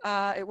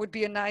 It would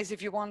be a nice,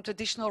 if you want,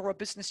 additional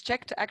robustness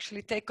check to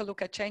actually take a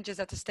look at changes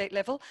at the state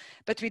level,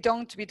 but we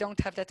don't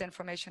have that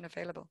information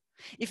available.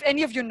 If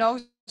any of you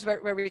knows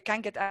where we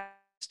can get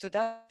access to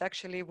that,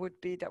 actually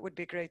that would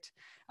be great.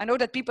 I know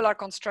that people are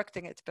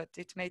constructing it, but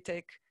it may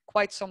take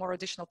quite some more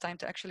additional time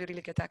to actually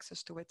really get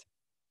access to it.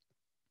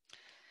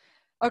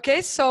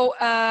 Okay, so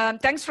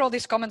thanks for all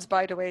these comments,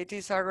 by the way.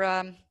 These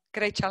are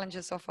great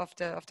challenges of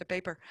the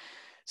paper.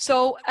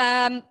 So,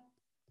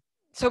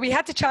 so we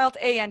had the child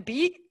A and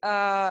B.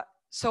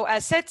 So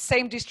as said,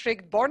 same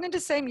district, born in the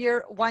same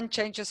year, one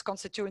changes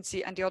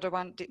constituency and the other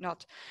one did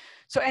not.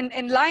 So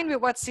in line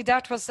with what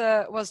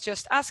Siddharth was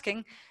just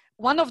asking,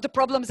 one of the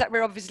problems that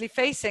we're obviously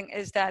facing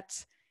is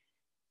that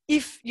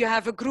if you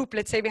have a group,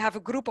 let's say we have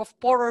a group of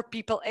poorer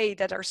people A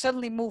that are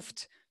suddenly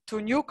moved to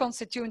a new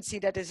constituency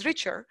that is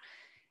richer,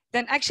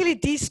 then actually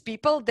these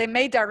people, they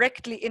may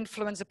directly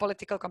influence the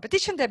political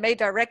competition, they may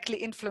directly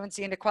influence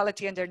the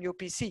inequality in their new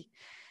PC.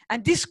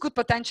 And this could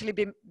potentially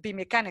be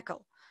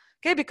mechanical,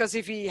 okay? Because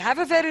if we have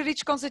a very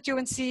rich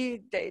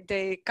constituency,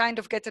 they kind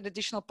of get an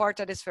additional part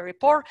that is very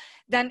poor,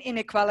 then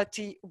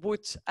inequality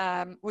would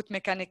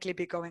mechanically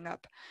be going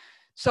up.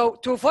 So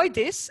to avoid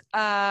this,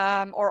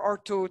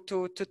 or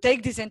to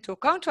take this into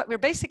account, what we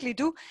basically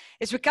do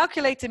is we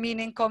calculate the mean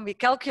income, we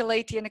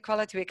calculate the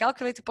inequality, we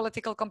calculate the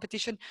political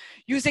competition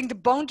using the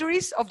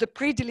boundaries of the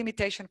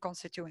pre-delimitation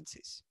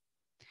constituencies.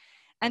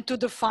 And to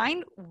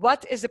define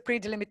what is a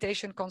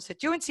pre-delimitation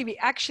constituency, we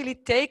actually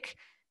take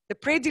the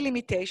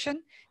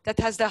pre-delimitation that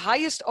has the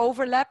highest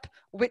overlap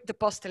with the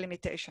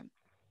post-delimitation.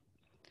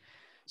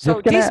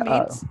 So this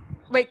means,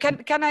 wait,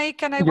 can I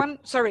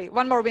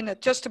one more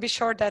minute, just to be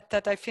sure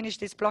that I finish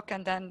this block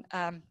and then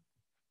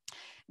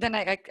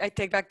I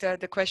take back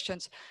the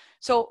questions.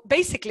 So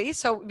basically,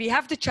 so we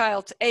have the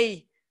child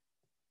A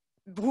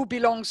who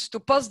belongs to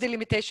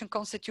post-delimitation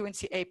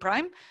constituency A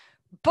prime.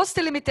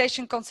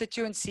 Post-delimitation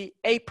constituency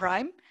A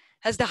prime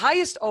has the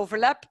highest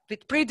overlap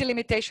with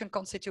pre-delimitation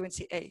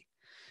constituency A.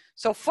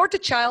 So for the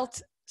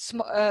child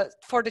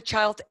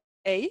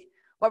A,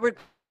 what we're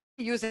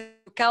using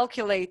to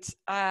calculate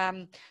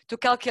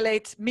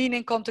mean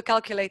income, to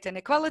calculate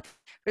inequality,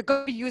 we're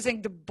going to be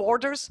using the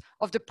borders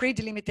of the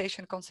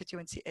pre-delimitation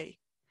constituency A.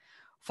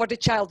 For the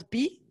child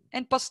B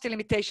and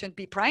post-delimitation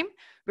B prime,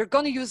 we're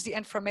going to use the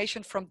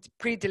information from the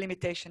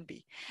pre-delimitation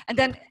B. And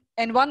then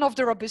in one of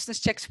the robustness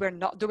checks, we're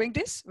not doing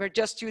this. We're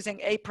just using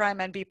A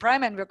prime and B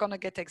prime, and we're going to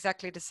get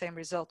exactly the same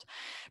result.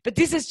 But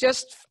this is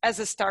just as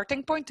a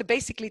starting point to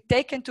basically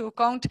take into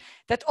account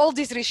that all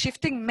this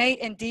reshifting may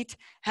indeed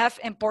have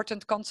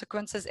important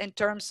consequences in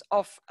terms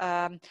of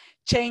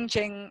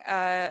changing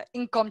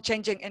income,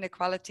 changing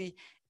inequality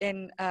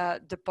in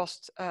the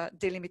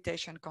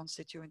post-delimitation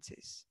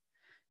constituencies.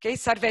 Okay,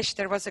 Sarvesh,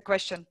 there was a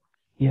question.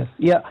 Yes,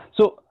 yeah.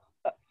 So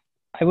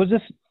I was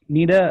just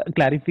need a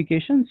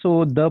clarification.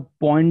 So the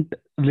point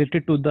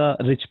related to the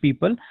rich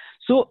people.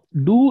 So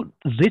do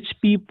rich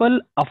people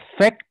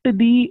affect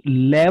the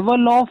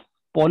level of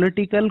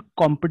political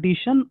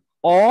competition,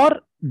 or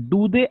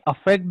do they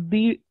affect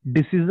the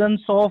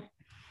decisions of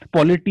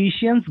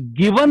politicians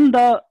given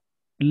the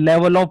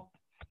level of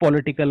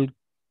political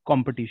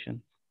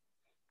competition?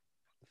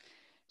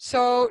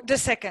 So the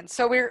second.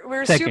 So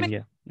we're Second,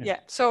 assuming, yeah.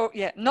 So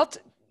yeah,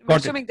 we're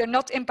assuming they're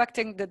not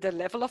impacting the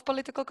level of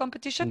political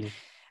competition. Yes.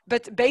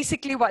 But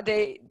basically what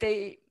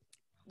the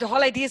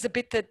whole idea is a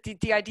bit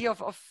the idea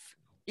of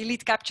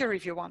elite capture,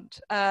 if you want.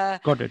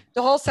 Got it.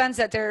 The whole sense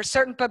that there are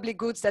certain public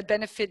goods that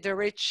benefit the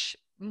rich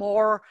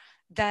more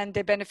than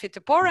they benefit the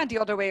poor, and the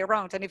other way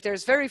around. And if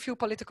there's very few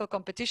political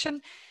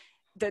competition,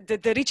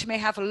 the rich may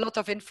have a lot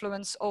of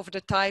influence over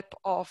the type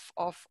of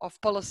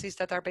policies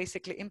that are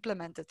basically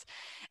implemented.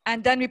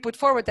 And then we put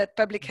forward that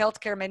public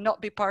healthcare may not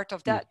be part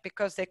of that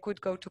because they could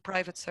go to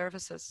private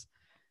services,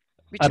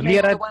 which may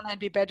on the one hand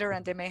be better,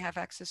 and they may have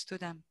access to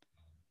them.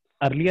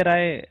 Earlier,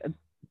 I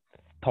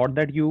thought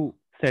that you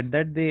said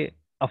that they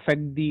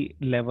affect the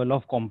level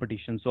of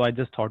competition. So I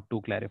just thought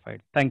to clarify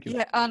it. Thank you.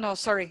 Yeah, oh no,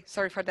 sorry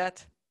for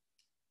that.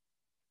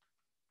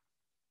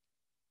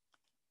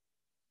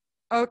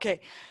 Okay,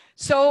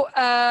 so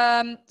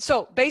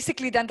so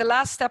basically then the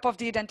last step of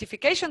the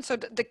identification. So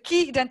the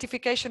key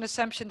identification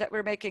assumption that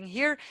we're making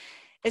here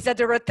is that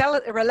the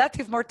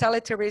relative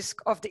mortality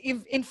risk of the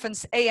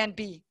infants A and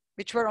B,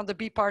 which were on the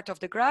B part of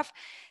the graph,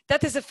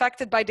 that is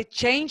affected by the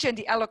change in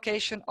the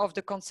allocation of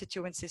the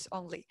constituencies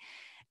only.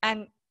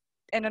 And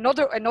in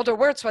other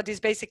words, what this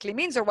basically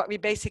means, or what we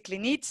basically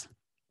need,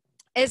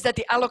 is that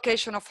the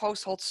allocation of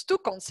households to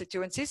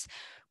constituencies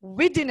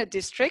within a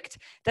district,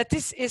 that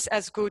this is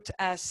as good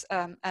as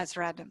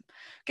random.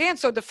 Okay, and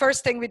so the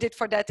first thing we did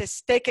for that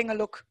is taking a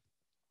look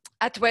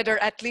at whether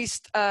at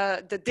least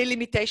the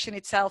delimitation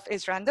itself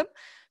is random.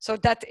 So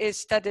that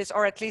is,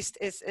 or at least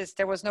is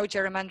there was no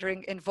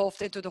gerrymandering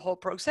involved into the whole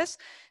process.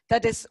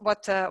 That is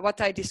what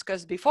I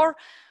discussed before.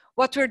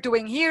 What we're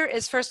doing here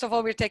is, first of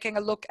all, we're taking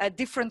a look at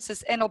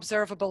differences in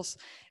observables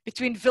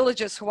between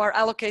villages who are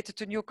allocated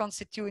to new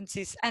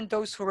constituencies and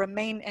those who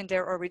remain in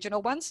their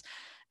original ones.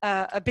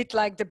 A bit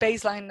like the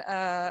baseline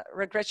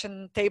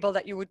regression table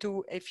that you would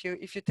do if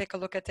you take a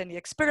look at any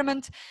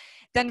experiment.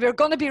 Then we're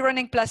going to be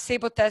running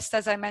placebo tests,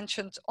 as I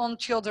mentioned, on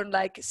children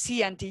like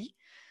C and D.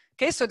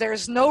 Okay, so there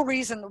is no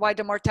reason why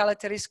the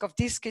mortality risk of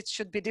these kids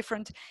should be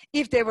different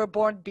if they were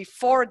born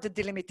before the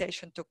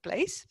delimitation took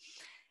place.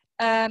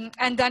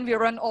 And then we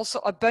run also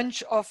a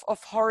bunch of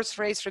horse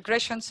race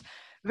regressions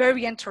where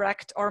we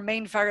interact our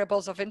main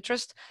variables of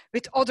interest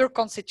with other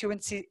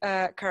constituency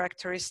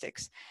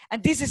characteristics.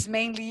 And this is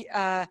mainly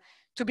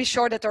to be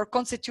sure that our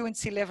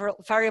constituency level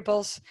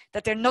variables,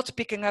 that they're not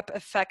picking up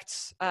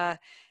effects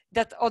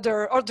that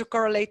other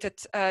correlated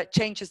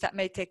changes that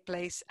may take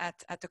place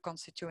at the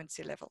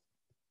constituency level.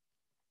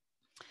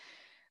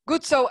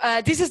 Good, so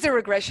this is the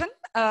regression.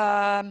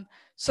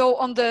 So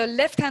on the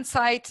left-hand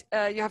side,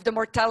 you have the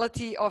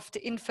mortality of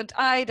the infant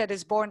I that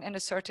is born in a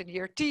certain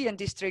year T in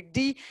district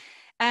D,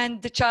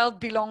 and the child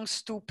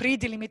belongs to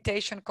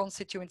pre-delimitation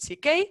constituency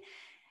K.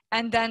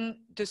 And then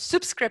the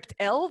subscript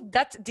L,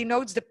 that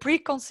denotes the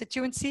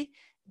pre-constituency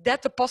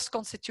that the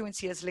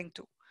post-constituency is linked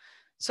to.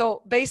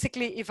 So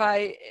basically,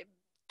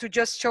 to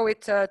just show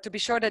it, to be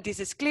sure that this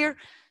is clear.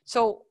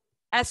 So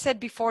as said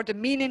before, the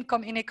mean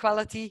income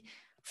inequality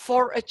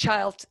for a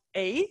child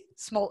A,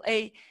 small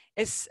a,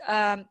 is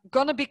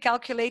gonna be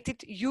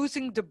calculated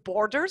using the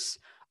borders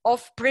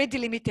of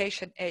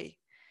pre-delimitation A.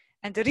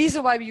 And the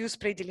reason why we use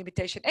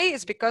pre-delimitation A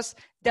is because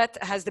that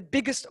has the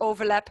biggest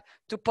overlap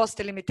to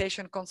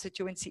post-delimitation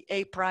constituency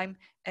A prime,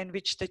 in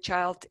which the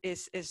child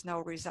is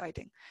now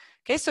residing.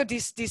 Okay, so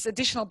this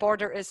additional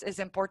border is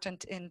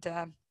important in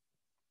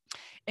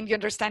the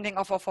understanding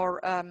of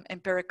our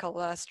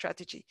empirical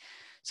strategy.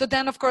 So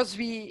then, of course,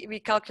 we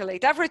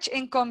calculate average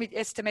income, we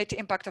estimate the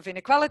impact of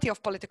inequality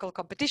of political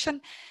competition,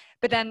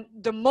 but then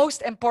the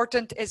most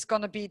important is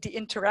going to be the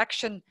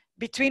interaction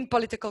between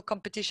political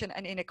competition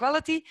and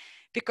inequality,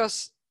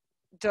 because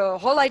the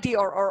whole idea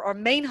or our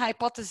main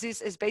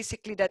hypothesis is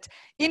basically that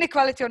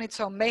inequality on its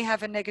own may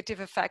have a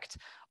negative effect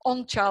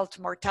on child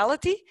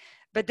mortality,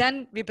 but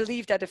then we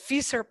believe that a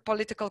fiercer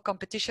political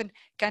competition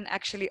can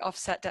actually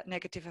offset that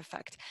negative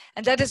effect.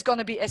 And that is going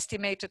to be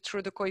estimated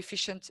through the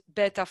coefficient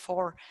beta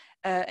 4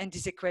 in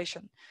this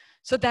equation.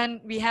 So then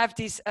we have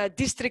this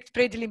district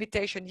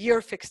pre-delimitation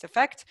year fixed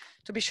effect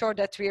to be sure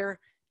that we're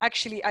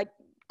actually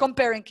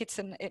comparing kids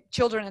and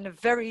children in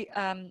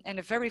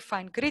a very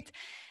fine grid.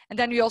 And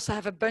then we also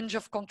have a bunch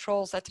of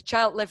controls at the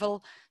child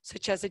level,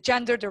 such as the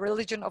gender, the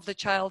religion of the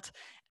child.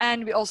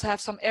 And we also have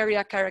some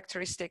area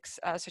characteristics,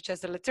 such as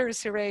the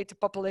literacy rate, the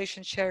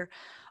population share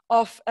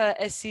of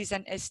SCs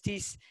and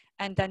STs,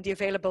 and then the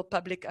available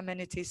public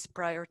amenities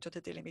prior to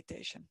the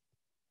delimitation.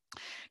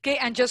 Okay,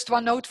 and just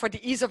one note for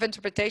the ease of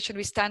interpretation,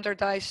 we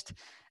standardized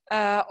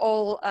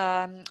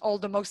all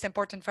the most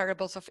important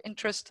variables of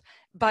interest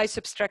by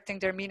subtracting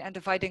their mean and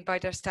dividing by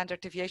their standard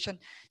deviation.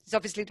 This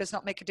obviously does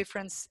not make a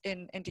difference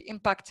in the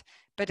impact,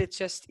 but it's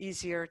just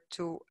easier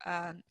to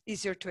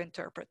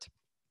interpret.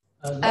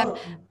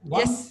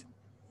 Yes,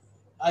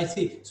 I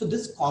see. So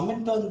this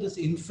comment on this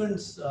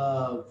infant's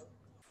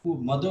who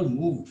mother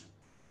moved,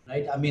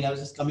 right? I mean, I was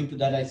just coming to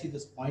that. I see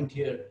this point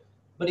here,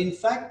 but in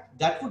fact,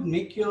 that would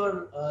make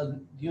your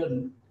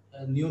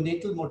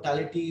neonatal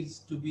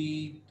mortalities to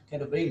be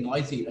kind of very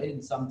noisy, right?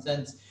 In some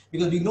sense,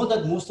 because we know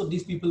that most of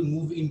these people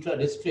move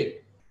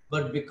intra-district,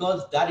 but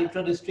because that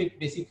intra-district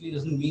basically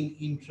doesn't mean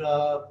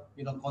intra,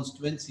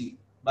 constituency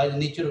by the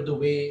nature of the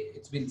way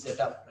it's been set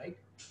up, right?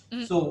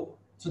 Mm. So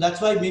that's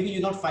why maybe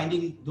you're not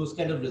finding those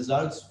kind of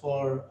results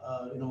for,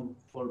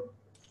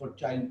 for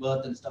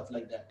childbirth and stuff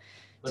like that.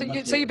 So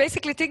you're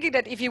basically thinking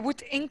that if you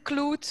would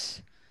include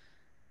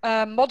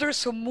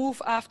mothers who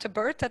move after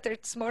birth, that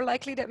it's more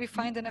likely that we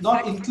find an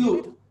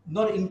effect?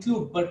 Not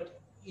include, but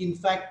in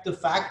fact, the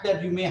fact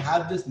that you may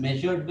have this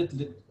measured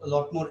with a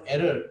lot more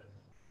error,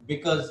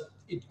 because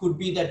it could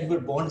be that you were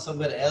born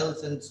somewhere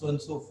else and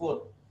so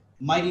forth,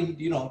 might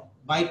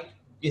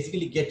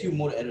basically get you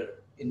more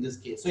error in this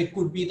case. So it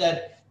could be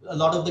that a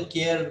lot of the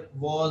care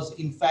was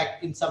in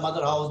fact in some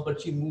other house,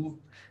 but she moved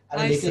at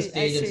a later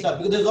stage and stuff,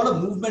 because there's a lot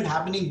of movement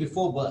happening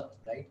before birth,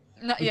 right?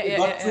 Not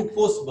through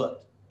post-birth.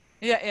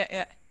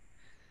 Yeah.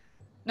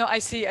 No, I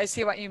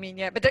see what you mean.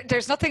 Yeah, but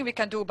there's nothing we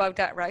can do about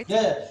that, right?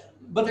 Yeah,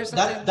 but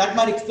that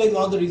might explain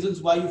one of the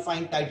reasons why you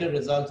find tighter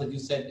results, as you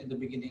said in the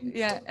beginning.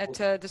 Yeah, at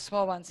the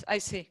small ones. I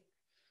see.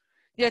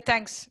 Yeah,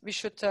 thanks. We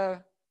should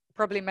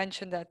probably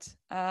mention that.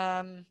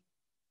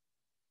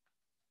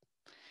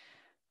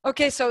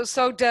 Okay, so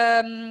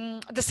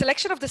the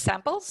selection of the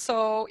samples.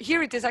 So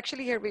here it is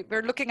actually here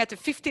we're looking at the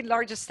 15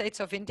 largest states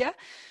of India.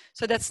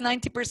 So that's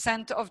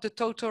 90% of the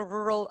total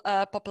rural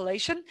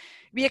population.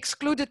 We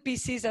excluded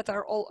PCs that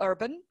are all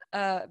urban,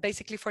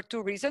 basically for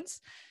two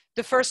reasons.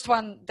 The first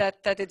one, that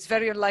it's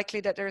very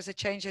unlikely that there is a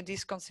change in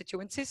these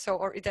constituencies, so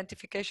our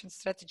identification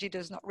strategy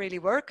does not really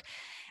work.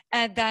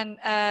 And then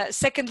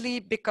secondly,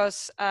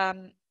 because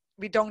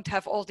we don't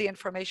have all the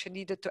information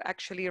needed to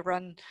actually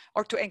run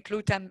or to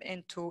include them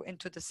into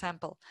the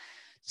sample.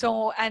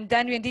 So, and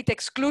then we indeed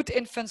exclude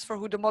infants for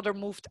who the mother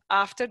moved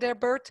after their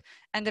birth.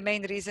 And the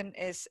main reason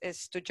is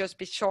to just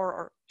be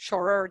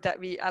surer that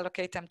we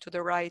allocate them to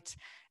the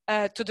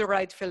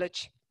right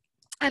village.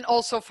 And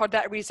also for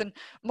that reason,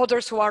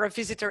 mothers who are a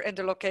visitor in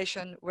the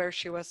location where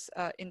she was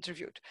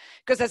interviewed.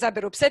 Because as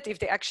Aberoop said, if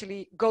they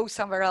actually go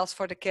somewhere else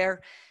for the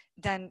care,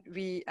 then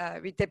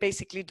they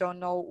basically don't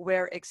know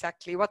what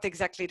exactly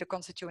the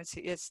constituency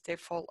is they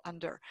fall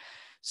under.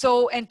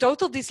 So in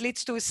total, this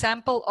leads to a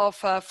sample of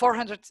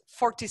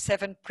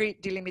 447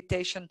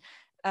 pre-delimitation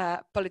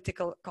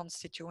political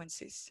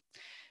constituencies.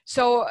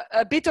 So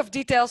a bit of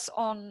details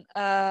on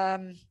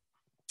the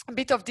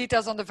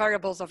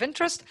variables of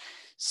interest.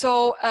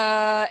 So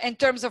in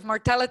terms of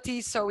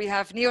mortality, so we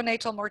have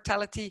neonatal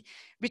mortality,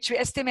 which we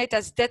estimate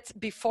as death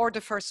before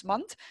the first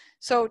month.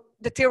 So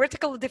the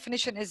theoretical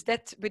definition is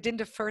death within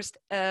the first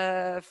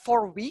 4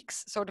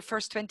 weeks, so the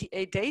first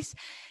 28 days.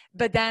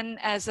 But then,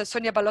 as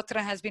Sonia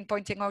Balotra has been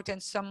pointing out in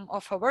some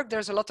of her work,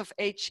 there's a lot of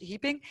age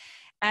heaping.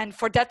 And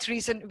for that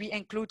reason, we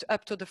include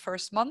up to the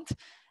first month.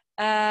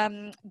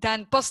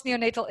 Then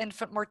post-neonatal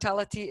infant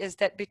mortality is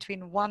that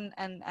between 1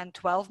 and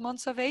 12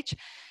 months of age.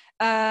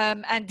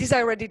 And this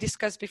I already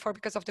discussed before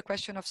because of the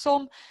question of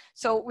SOM.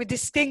 So we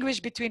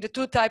distinguish between the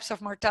two types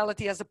of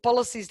mortality as the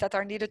policies that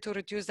are needed to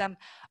reduce them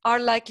are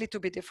likely to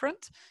be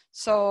different.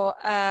 So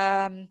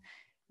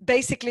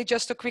basically,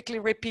 just to quickly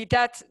repeat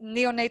that,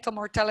 neonatal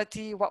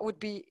mortality, what would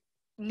be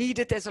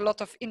needed is a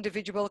lot of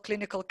individual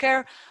clinical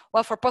care,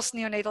 while for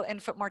post-neonatal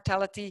infant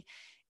mortality,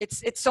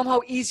 it's somehow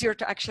easier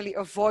to actually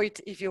avoid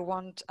if you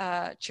want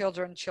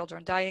children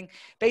dying,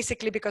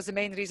 basically because the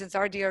main reasons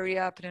are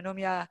diarrhea,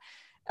 pneumonia,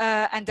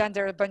 and then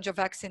there are a bunch of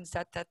vaccines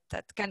that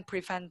can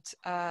prevent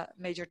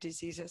major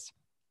diseases.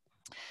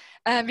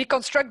 We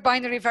construct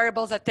binary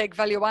variables that take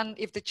value 1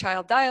 if the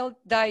child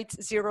died,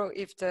 0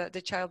 if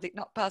the child did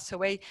not pass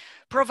away,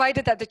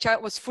 provided that the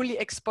child was fully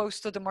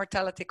exposed to the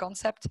mortality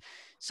concept.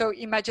 So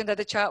imagine that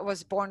the child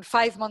was born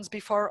 5 months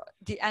before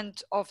the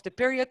end of the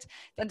period,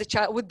 then the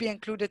child would be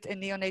included in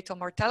neonatal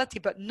mortality,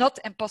 but not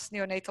in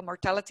post-neonatal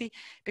mortality,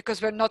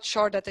 because we're not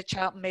sure that the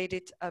child made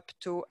it up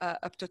to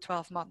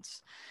 12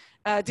 months.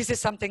 This is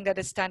something that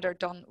is standard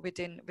done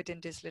within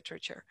this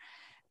literature.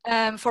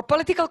 For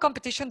political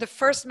competition, the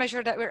first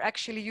measure that we're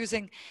actually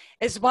using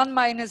is 1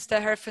 minus the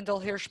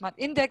Herfindahl-Hirschman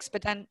index,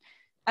 but then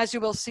As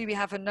you will see, we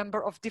have a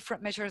number of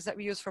different measures that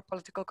we use for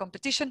political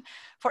competition.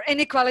 For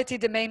inequality,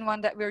 the main one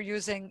that we're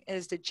using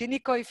is the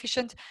Gini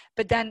coefficient,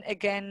 but then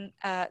again,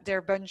 there are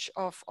a bunch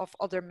of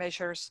other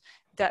measures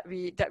that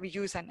we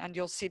use, and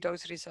you'll see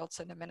those results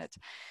in a minute.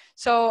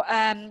 So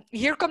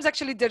here comes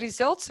actually the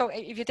results. So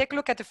if you take a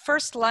look at the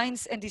first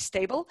lines in this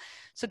table,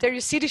 so there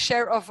you see the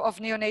share of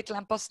neonatal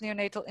and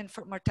post-neonatal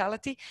infant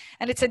mortality,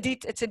 and it's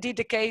indeed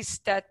the case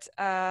that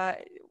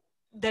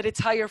that it's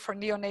higher for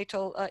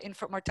neonatal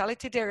infant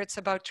mortality. There it's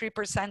about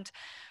 3%,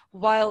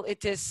 while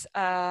it is,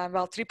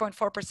 well,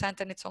 3.4%,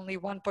 and it's only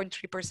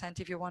 1.3%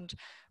 if you want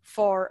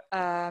for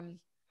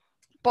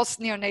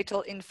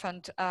post-neonatal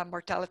infant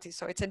mortality.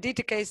 So it's indeed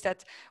the case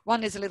that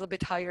one is a little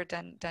bit higher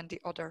than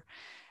the other.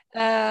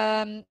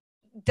 Then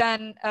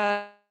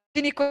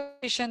Gini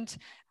coefficient,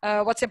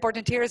 what's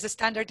important here is the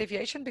standard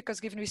deviation, because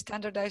given we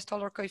standardized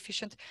all our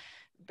coefficient,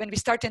 when we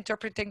start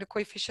interpreting the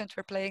coefficient,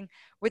 we're playing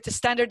with the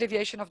standard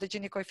deviation of the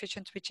Gini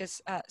coefficient, which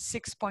is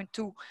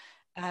 6.2,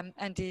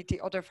 and the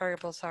other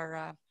variables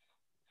are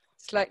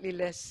slightly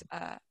less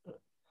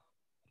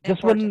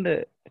Just important.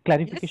 one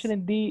clarification. Yes?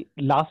 In the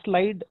last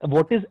slide,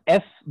 what is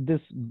S?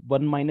 This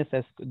 1 minus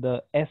S,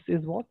 the S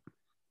is what?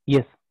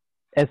 Yes,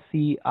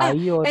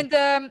 SCI or?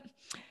 And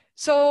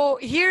so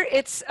here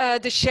it's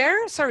the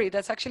share, sorry,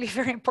 that's actually a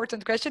very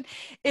important question.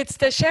 It's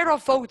the share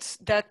of votes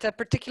that a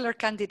particular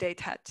candidate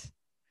had.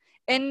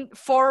 And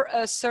for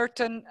a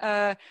certain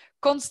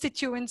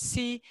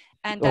constituency,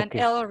 and then Okay.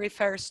 L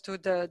refers to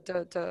the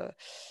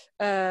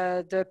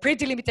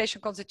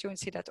pre-delimitation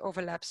constituency that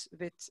overlaps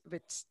with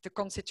the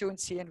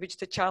constituency in which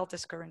the child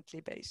is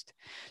currently based.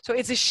 So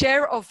it's a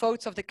share of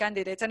votes of the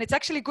candidates. And it's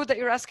actually good that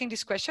you're asking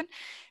this question,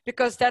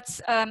 because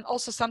that's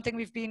also something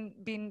we've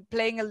been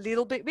playing a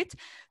little bit with.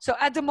 So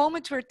at the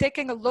moment, we're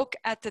taking a look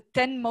at the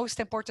 10 most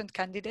important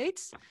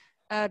candidates.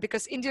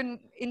 Because Indian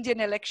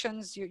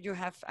elections, you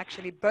have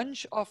actually a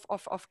bunch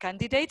of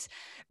candidates,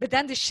 but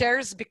then the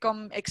shares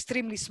become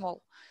extremely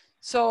small.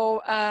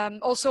 So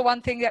also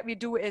one thing that we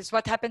do is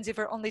what happens if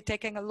we're only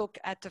taking a look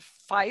at the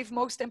 5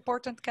 most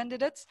important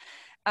candidates,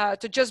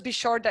 to just be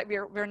sure that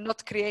we're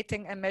not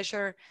creating a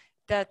measure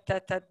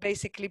that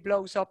basically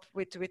blows up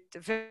with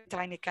very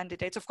tiny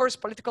candidates. Of course,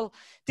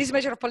 this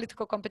measure of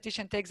political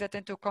competition takes that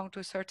into account to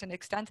a certain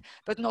extent,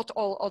 but not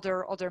all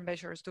other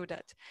measures do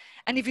that.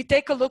 And if you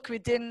take a look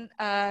within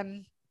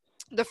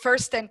the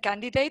first 10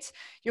 candidates,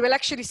 you will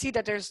actually see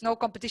that there's no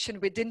competition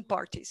within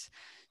parties.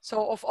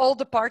 So of all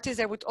the parties,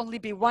 there would only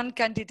be 1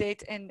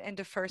 candidate in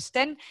the first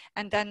 10,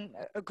 and then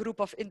a group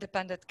of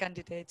independent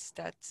candidates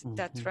that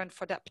run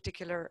for that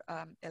particular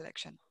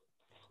election.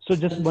 So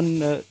just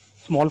one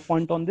small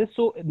point on this.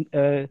 So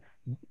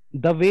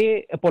the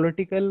way a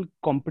political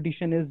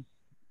competition is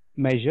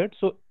measured,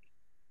 so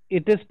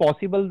it is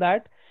possible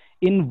that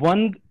in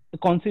one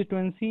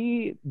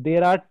constituency,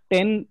 there are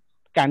 10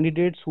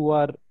 candidates who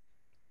are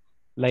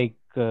like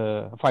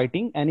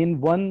fighting, and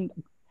in one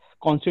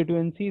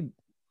constituency,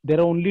 there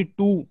are only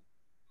 2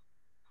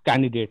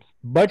 candidates.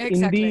 But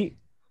Exactly. in the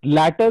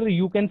latter,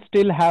 you can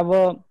still have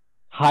a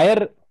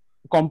higher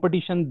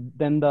competition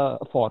than the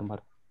former.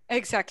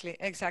 Exactly.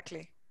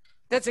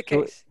 That's the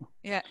case.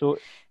 Yeah. So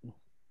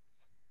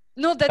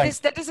no, that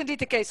is indeed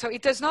the case. So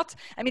it does not,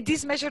 I mean,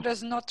 this measure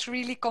does not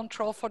really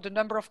control for the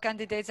number of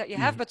candidates that you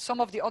have, but some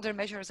of the other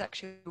measures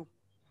actually do.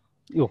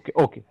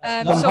 Okay.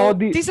 So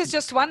this is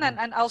just one,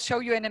 and I'll show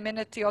you in a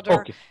minute the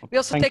other. Okay. We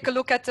also take a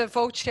look at the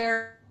vote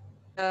share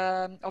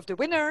of the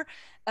winner.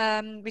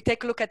 We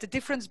take a look at the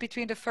difference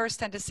between the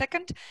first and the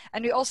second,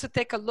 and we also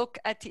take a look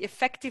at the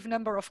effective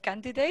number of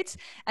candidates,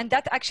 and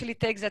that actually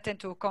takes that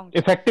into account.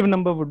 Effective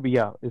number would be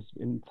is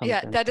in some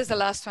sense. That is the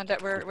last one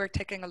that we're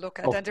taking a look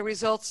at, and the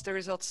results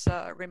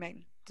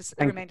remain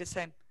the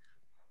same.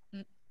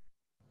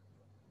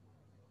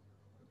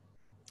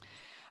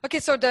 Okay,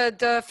 so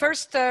the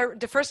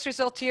first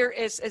result here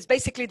is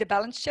basically the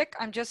balance check.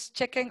 I'm just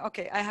checking.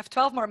 Okay, I have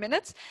 12 more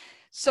minutes.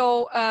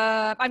 So,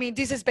 I mean,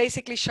 this is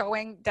basically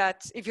showing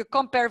that if you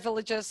compare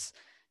villages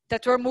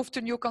that were moved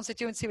to new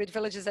constituency with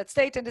villages that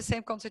stayed in the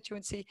same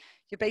constituency,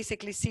 you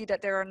basically see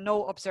that there are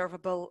no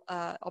observable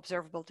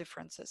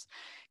differences.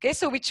 Okay,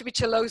 so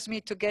which allows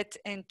me to get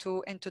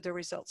into the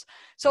results.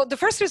 So the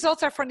first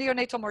results are for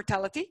neonatal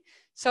mortality.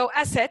 So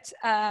as said,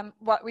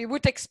 what we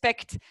would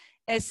expect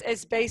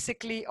is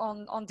basically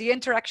on the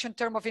interaction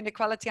term of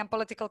inequality and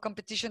political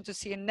competition to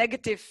see a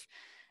negative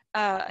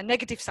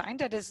sign.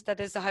 That is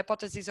the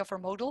hypothesis of our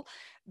model,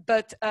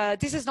 but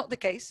this is not the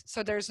case.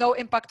 So there is no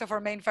impact of our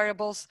main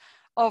variables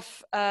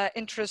of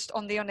interest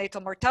on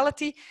neonatal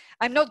mortality.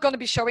 I'm not going to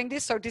be showing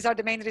this. So these are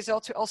the main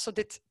results. We also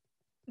did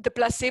the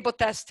placebo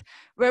test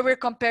where we're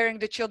comparing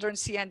the children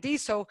C and D.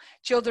 So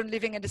children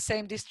living in the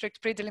same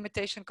district,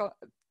 pre-delimitation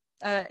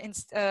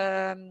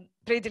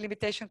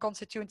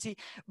constituency,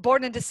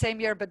 born in the same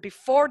year but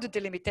before the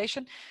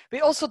delimitation. We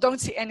also don't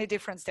see any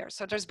difference there.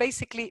 So there's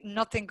basically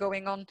nothing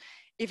going on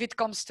if it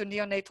comes to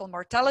neonatal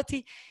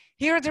mortality.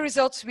 Here are the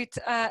results with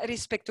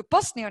respect to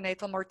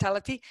post-neonatal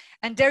mortality.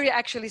 And there you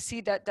actually see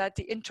that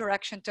the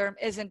interaction term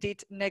is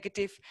indeed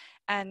negative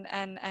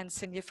and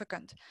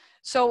significant.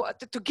 So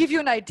to give you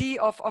an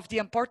idea of the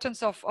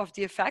importance of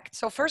the effect.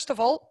 So first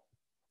of all,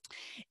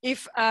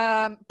 if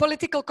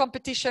political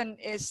competition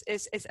is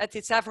at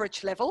its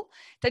average level,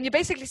 then you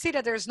basically see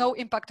that there's no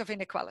impact of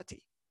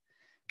inequality.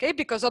 Okay,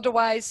 because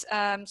otherwise,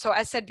 so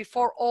as said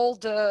before, all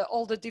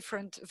the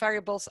different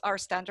variables are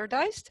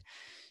standardized.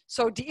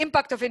 So the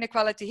impact of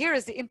inequality here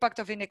is the impact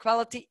of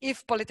inequality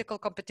if political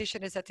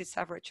competition is at its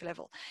average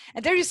level.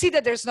 And there you see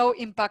that there's no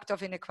impact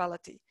of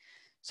inequality.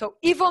 So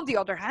if, on the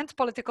other hand,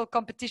 political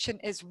competition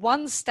is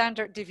 1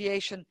 standard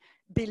deviation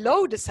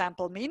below the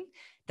sample mean,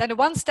 then a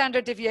 1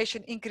 standard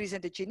deviation increase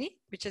in the Gini,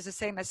 which is the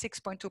same as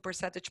 6.2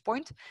 percentage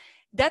point,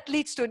 that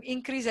leads to an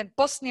increase in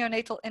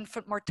post-neonatal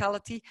infant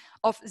mortality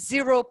of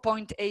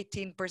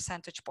 0.18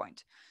 percentage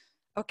point.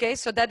 Okay,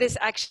 so that is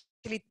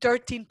actually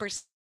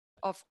 13%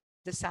 of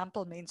the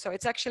sample mean. So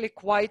it's actually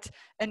quite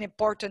an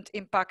important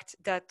impact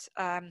that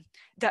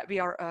that we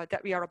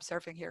are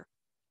observing here.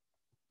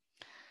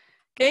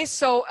 Okay,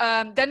 so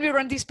then we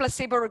run these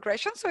placebo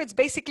regressions. So it's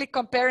basically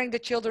comparing the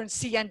children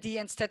C and D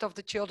instead of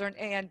the children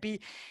A and B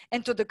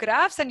into the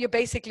graphs, and you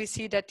basically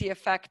see that the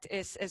effect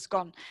is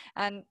gone.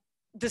 And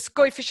the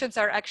coefficients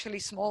are actually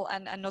small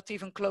and not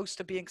even close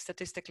to being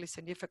statistically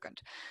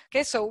significant.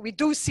 Okay, so we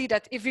do see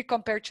that if we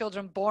compare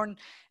children born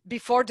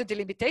before the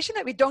delimitation,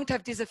 that we don't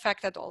have this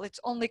effect at all. It's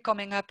only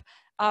coming up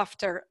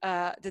after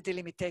the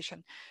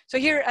delimitation. So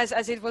here,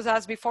 as it was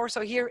asked before,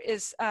 so here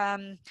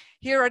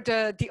are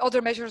the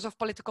other measures of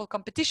political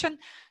competition.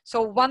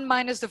 So 1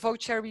 minus the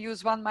vote share we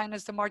use, 1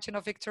 minus the margin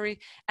of victory,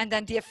 and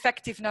then the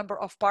effective number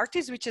of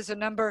parties, which is a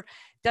number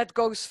that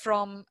goes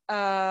from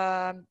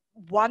 1,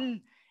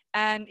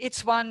 and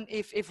it's 1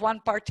 if one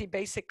party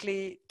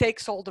basically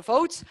takes all the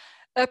votes,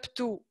 up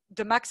to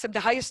the maximum, the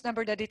highest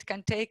number that it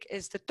can take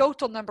is the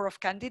total number of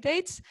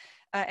candidates.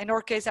 In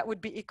our case, that would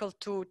be equal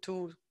to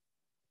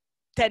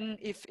 10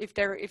 if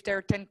there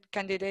are 10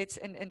 candidates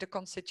in the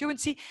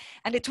constituency,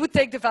 and it would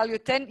take the value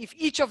 10 if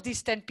each of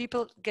these 10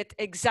 people get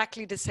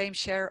exactly the same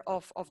share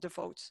of the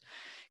votes.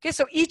 Okay,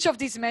 so each of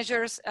these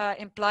measures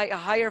imply a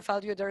higher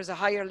value. There is a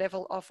higher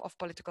level of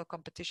political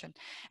competition.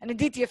 And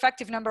indeed, the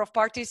effective number of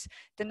parties,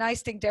 the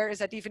nice thing there is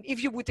that even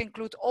if you would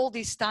include all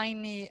these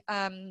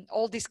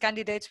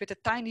candidates with a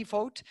tiny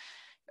vote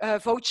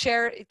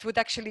share, it would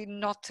actually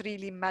not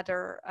really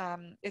matter.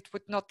 It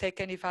would not take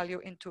any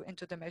value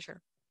into the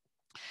measure.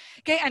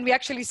 Okay, and we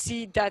actually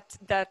see that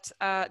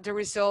the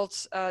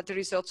results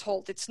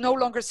hold. It's no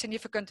longer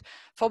significant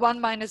for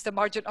 1 minus the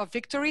margin of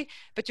victory,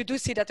 but you do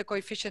see that the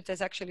coefficient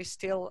is actually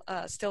still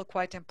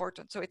quite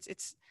important. So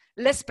it's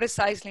less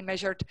precisely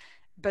measured,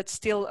 but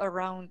still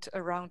around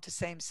the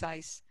same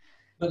size.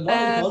 But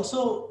it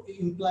also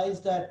implies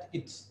that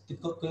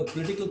the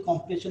political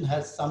competition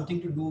has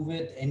something to do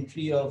with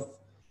entry of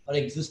or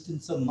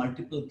existence of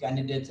multiple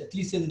candidates, at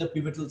least in the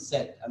pivotal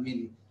set. I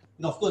mean,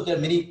 of course, there are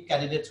many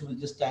candidates who will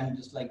just stand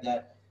just like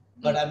that.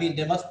 But I mean,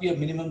 there must be a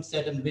minimum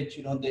set in which,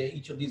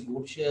 each of these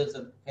vote shares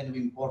are kind of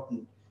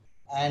important.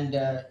 And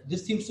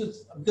this seems to,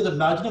 because the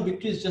margin of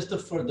victory is just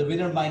the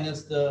winner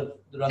minus the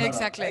runner-up.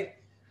 Exactly. Right?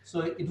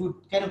 So it would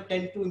kind of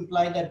tend to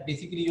imply that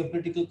basically your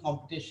political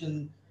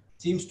competition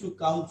seems to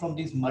come from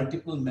these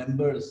multiple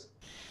members.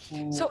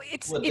 So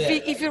it's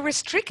if you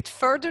restrict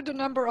further the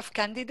number of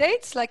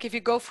candidates, like if you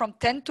go from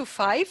 10 to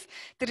 5,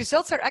 the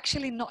results are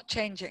actually not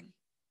changing.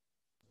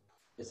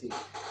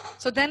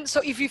 So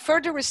if you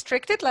further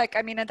restrict it,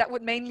 and that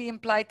would mainly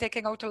imply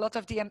taking out a lot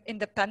of the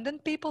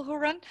independent people who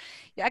run,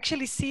 you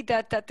actually see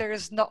that there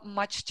is not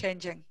much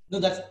changing. No,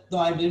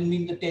 I didn't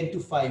mean the 10 to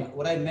 5.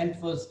 What I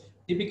meant was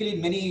typically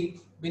many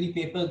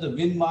papers, the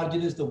win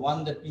margin is the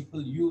one that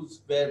people use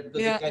because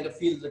they kind of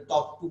feel the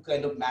top 2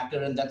 kind of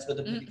matter, and that's where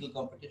the political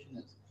competition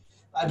is.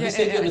 I'm just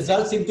saying the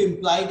results seem to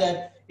imply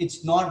that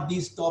it's not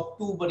these top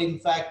 2, but in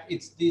fact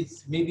it's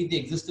maybe the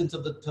existence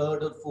of the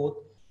 3rd or 4th.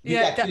 Which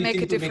actually seem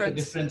to make a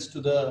difference to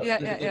the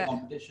political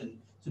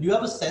competition. So do you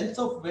have a sense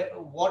of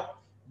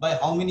by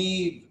how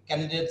many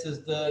candidates is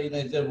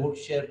is their vote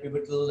share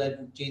pivotal that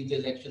would change the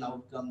election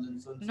outcomes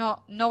and so on?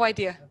 No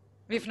idea.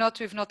 We've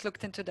not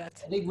looked into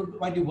that. I think it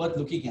might be worth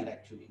looking at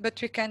actually. But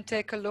we can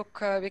take a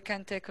look. We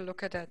can take a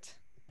look at that.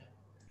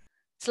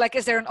 It's like,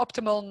 is there an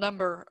optimal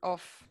number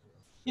of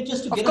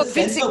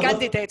convincing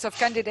candidates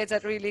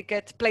that really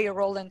play a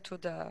role into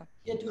the...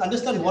 Yeah, to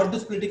understand what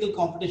this political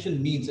competition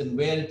means and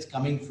where it's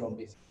coming from,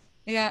 basically.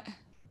 Yeah.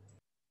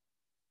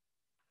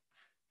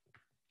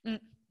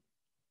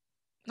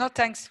 No,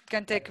 thanks. We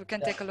can take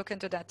a look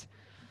into that.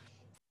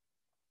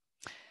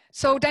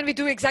 So then we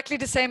do exactly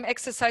the same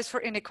exercise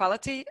for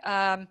inequality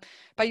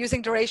by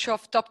using the ratio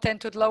of top 10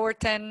 to the lower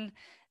 10,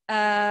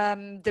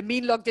 the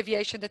mean log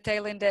deviation, the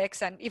tail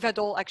index, and if at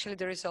all, actually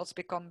the results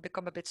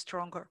become a bit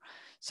stronger.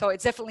 So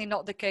it's definitely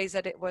not the case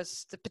that it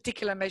was the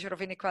particular measure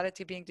of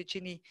inequality being the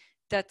Gini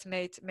that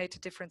made a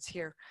difference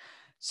here.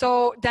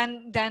 So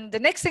then the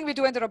next thing we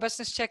do in the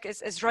robustness check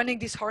is running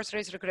these horse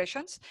race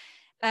regressions.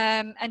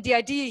 And the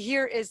idea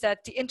here is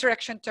that the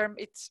interaction term,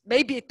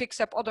 maybe it picks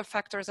up other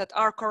factors that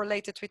are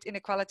correlated with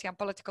inequality and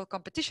political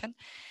competition.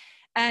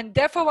 And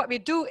therefore, what we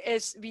do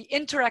is we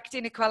interact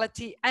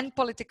inequality and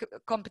political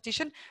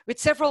competition with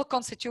several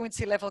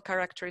constituency level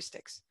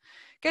characteristics.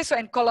 Okay, so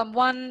in column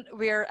 1,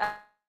 we're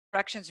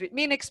interactions with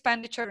mean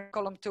expenditure, in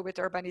column 2 with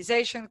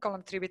urbanization,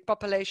 column 3 with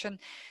population,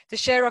 the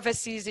share of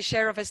STs, the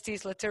share of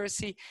STs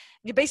literacy.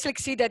 You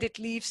basically see that it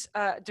leaves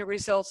the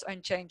results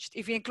unchanged.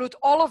 If you include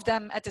all of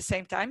them at the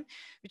same time,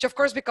 which of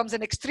course becomes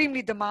an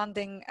extremely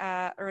demanding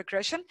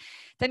regression,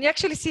 then you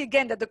actually see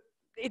again that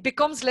it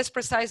becomes less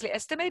precisely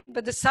estimated,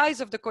 but the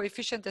size of the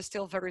coefficient is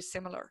still very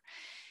similar.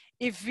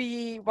 If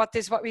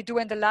what we do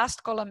in the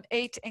last column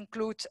 8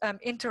 include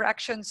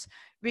interactions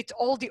with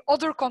all the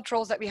other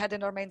controls that we had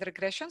in our main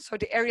regression, so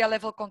the area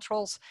level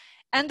controls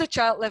and the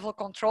child level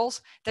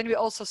controls, then we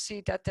also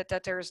see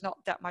that there is not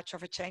that much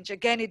of a change.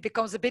 Again, it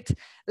becomes a bit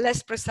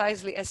less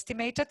precisely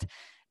estimated,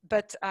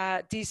 but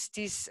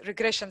these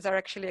regressions are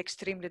actually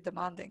extremely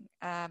demanding.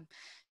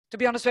 To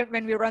be honest,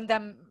 when we run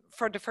them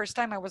for the first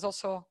time, I was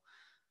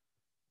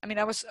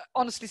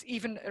honestly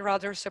even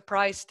rather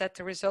surprised that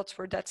the results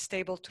were that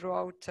stable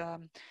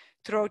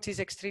throughout these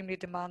extremely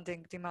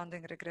demanding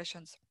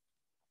regressions.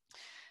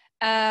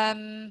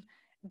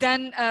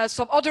 Then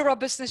some other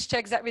robustness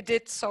checks that we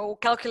did, so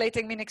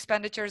calculating mean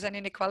expenditures and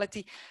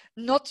inequality,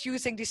 not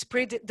using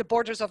the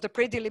borders of the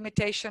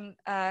pre-delimitation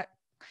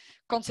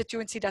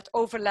constituency that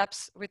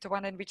overlaps with the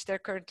one in which they're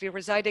currently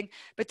residing,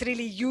 but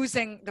really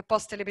using the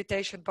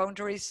post-delimitation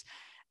boundaries.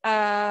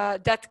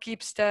 That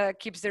keeps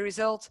the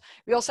result.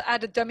 We also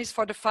added dummies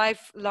for the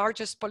 5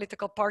 largest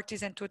political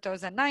parties in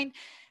 2009,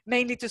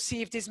 mainly to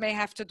see if this may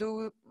have to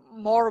do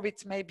more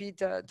with maybe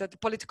the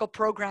political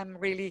program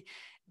really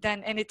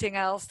than anything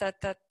else, than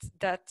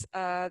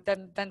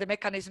the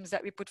mechanisms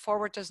that we put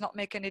forward does not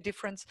make any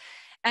difference.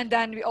 And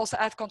then we also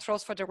add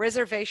controls for the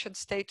reservation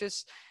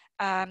status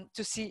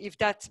to see if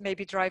that may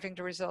be driving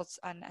the results,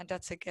 and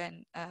that's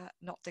again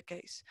not the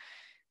case.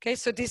 Okay,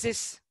 so this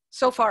is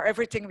so far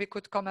everything we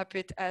could come up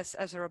with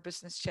as a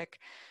robustness check.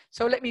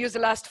 So let me use the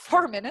last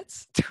 4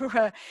 minutes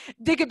to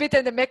dig a bit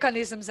in the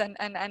mechanisms and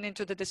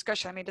into the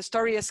discussion. I mean, the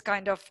story is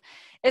kind of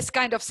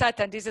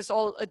set, and this is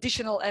all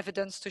additional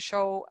evidence to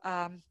show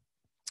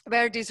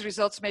where these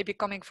results may be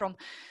coming from.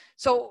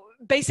 So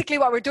basically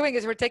what we're doing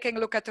is we're taking a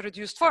look at the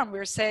reduced form.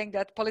 We're saying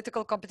that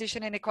political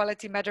competition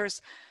inequality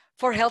matters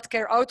for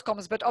healthcare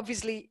outcomes, but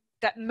obviously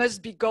that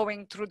must be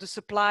going through the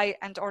supply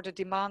and or the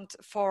demand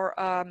for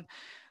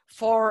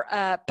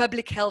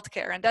public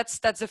healthcare. And that's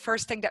the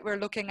first thing that we're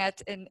looking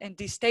at in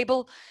this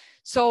table.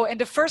 So in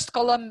the first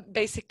column,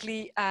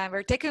 basically,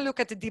 we're taking a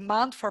look at the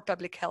demand for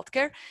public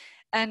healthcare.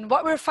 And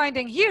what we're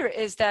finding here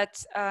is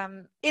that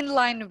in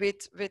line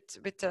with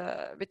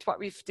what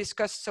we've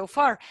discussed so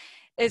far,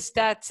 is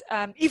that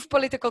if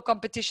political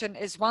competition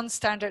is one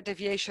standard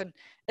deviation,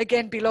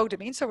 again, below the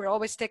mean, so we're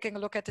always taking a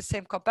look at the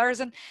same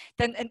comparison,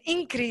 then an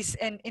increase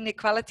in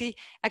inequality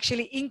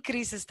actually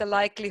increases the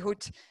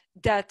likelihood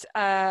that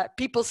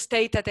people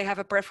state that they have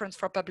a preference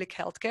for public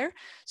health care.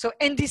 So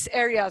in these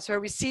areas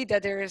where we see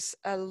that there is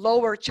a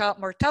lower child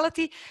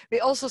mortality, we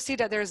also see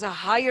that there is a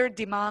higher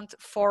demand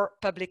for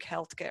public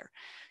health care.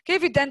 Okay,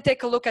 if we then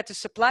take a look at the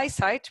supply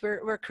side,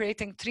 we're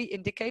creating 3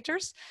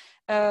 indicators.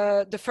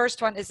 The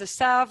first one is the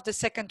staff, the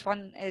second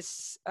one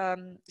is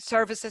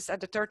services, and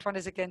the third one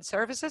is again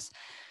services.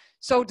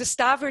 So the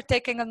staff, we're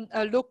taking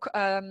a look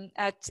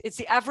at, it's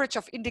the average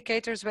of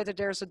indicators, whether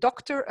there's a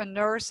doctor, a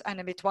nurse, and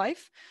a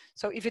midwife.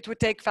 So if it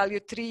would take value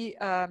 3,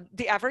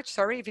 the average,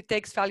 sorry, if it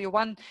takes value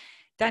 1,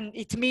 then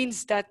it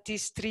means that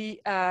these 3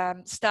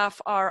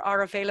 staff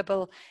are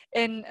available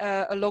in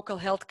a local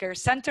healthcare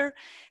center.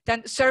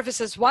 Then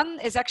services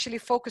 1 is actually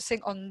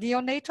focusing on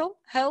neonatal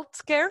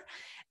healthcare.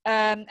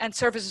 And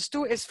services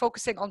 2 is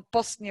focusing on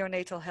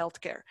post-neonatal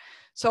healthcare.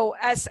 So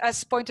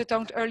as pointed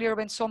out earlier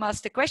when Soma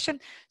asked the question,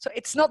 so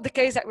it's not the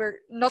case that we're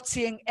not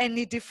seeing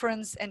any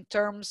difference in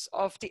terms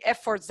of the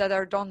efforts that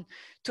are done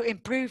to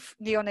improve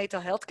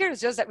neonatal healthcare.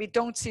 It's just that we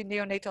don't see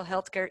neonatal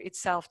healthcare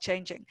itself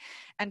changing.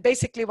 And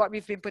basically what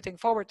we've been putting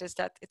forward is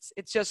that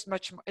it's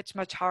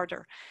much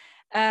harder.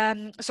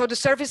 So the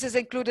services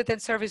included in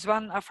service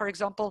 1 are, for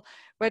example,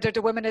 whether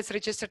the woman is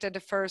registered in the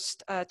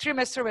first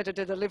trimester, whether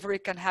the delivery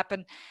can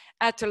happen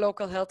at the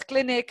local health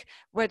clinic,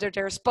 whether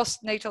there's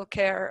postnatal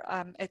care,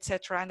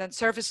 etc. And then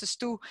services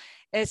 2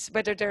 is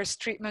whether there's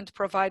treatment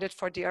provided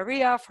for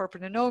diarrhea, for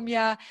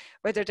pneumonia,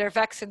 whether there are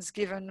vaccines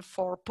given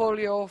for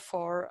polio,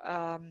 for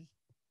a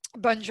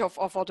bunch of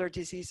other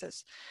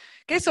diseases.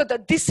 Okay, so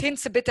that this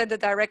hints a bit in the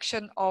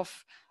direction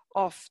of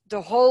the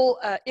whole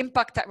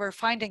impact that we're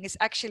finding is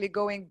actually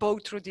going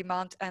both through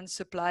demand and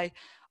supply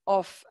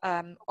of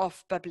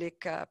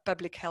public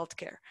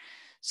healthcare.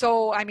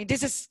 So I mean,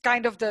 this is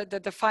kind of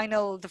the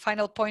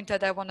final point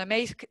that I want to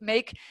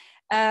make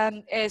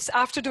is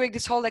after doing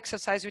this whole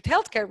exercise with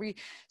healthcare, we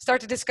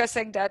started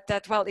discussing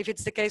that well, if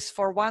it's the case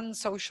for one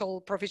social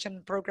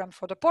provision program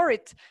for the poor,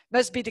 it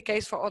must be the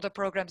case for other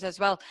programs as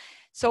well.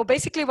 So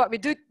basically what we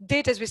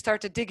did is we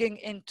started digging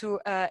into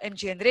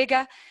MG and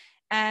Rega.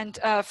 And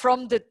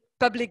from the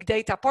public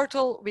data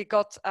portal, we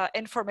got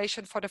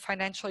information for the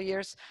financial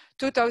years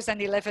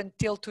 2011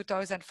 till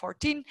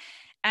 2014.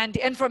 And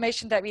the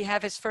information that we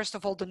have is, first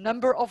of all, the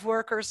number of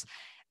workers.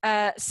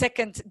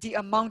 Second, the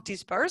amount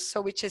disbursed,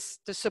 so which is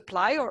the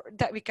supply, or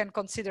that we can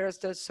consider as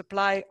the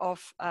supply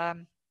of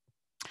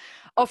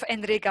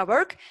NREGA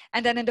work.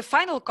 And then in the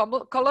final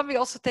column, we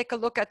also take a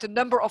look at the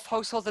number of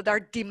households that are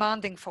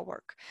demanding for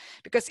work.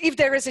 Because if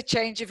there is a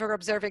change, if we're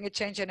observing a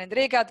change in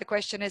NREGA, the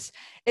question is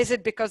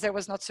it because there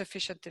was not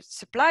sufficient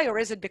supply, or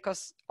is it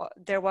because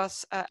there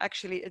was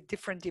actually a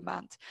different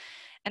demand?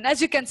 And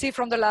as you can see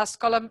from the last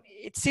column,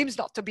 it seems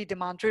not to be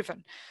demand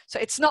driven. So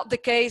it's not the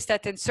case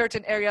that in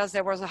certain areas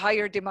there was a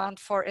higher demand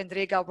for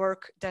NREGA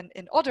work than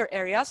in other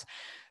areas.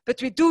 But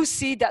we do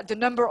see that the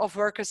number of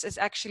workers is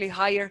actually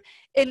higher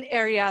in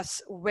areas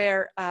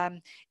where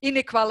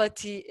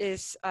inequality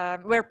is,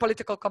 where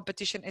political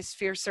competition is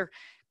fiercer,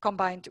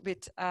 combined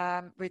with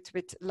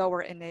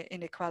lower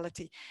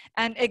inequality.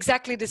 And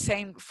exactly the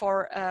same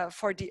for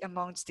the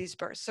amounts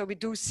disbursed. So we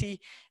do see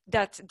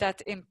that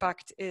that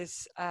impact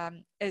is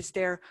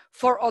there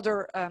for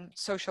other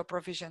social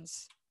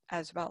provisions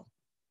as well.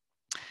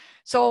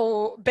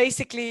 So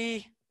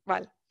basically,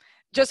 well,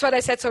 just what I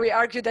said, so we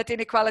argue that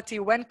inequality,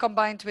 when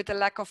combined with the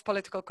lack of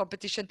political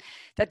competition,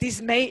 that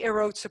these may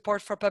erode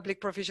support for public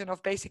provision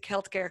of basic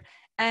healthcare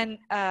and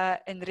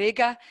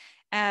NREGA.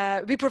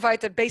 We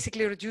provided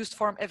basically reduced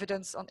form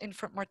evidence on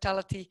infant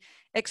mortality,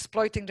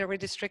 exploiting the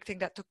redistricting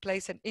that took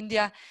place in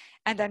India.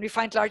 And then we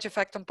find large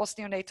effect on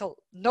post-neonatal,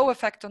 no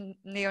effect on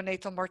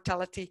neonatal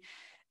mortality.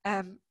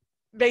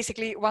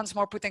 Basically, once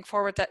more putting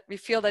forward that we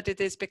feel that it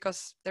is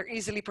because they're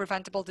easily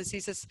preventable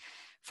diseases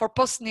for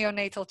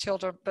post-neonatal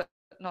children, but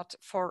not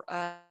for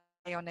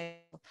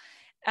neonatal.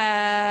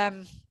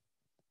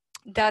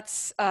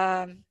 That's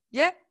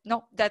yeah,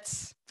 no,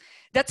 that's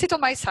it on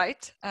my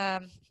side.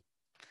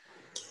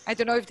 I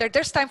don't know if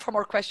there's time for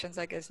more questions.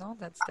 I guess no.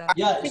 That's the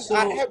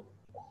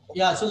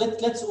So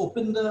let's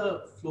open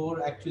the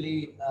floor.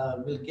 Actually,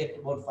 we'll get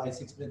about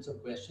 5-6 minutes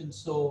of questions.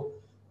 So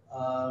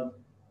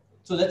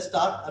let's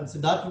start.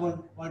 Siddharth, you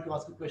want to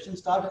ask a question?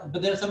 Start.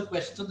 But there are some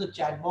questions on the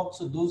chat box,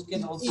 so those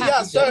can also.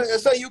 Yeah,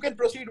 sir, you can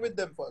proceed with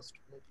them first.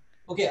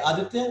 Okay,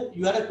 Aditya,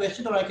 you had a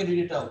question, or I can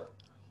read it out?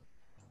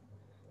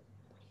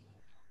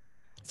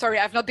 Sorry,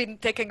 I've not been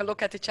taking a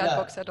look at the chat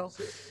box at all.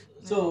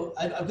 So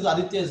because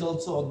Aditya is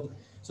also on,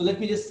 so let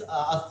me just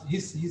ask,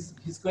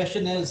 his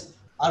question is,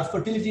 are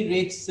fertility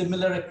rates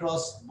similar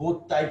across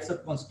both types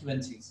of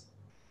constituencies?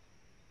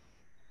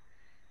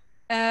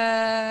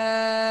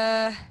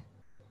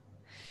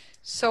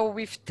 So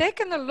we've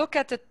taken a look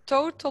at the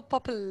total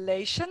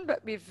population,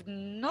 but we've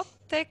not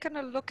taken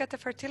a look at the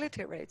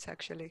fertility rates,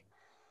 actually.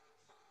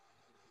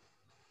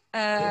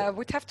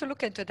 We'd have to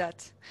look into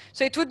that.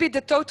 So it would be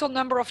the total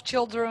number of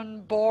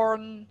children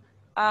born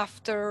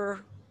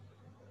after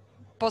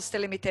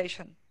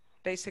post-delimitation,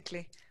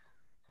 basically.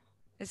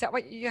 Is that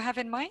what you have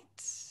in mind?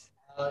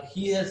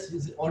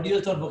 His audio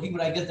is not working,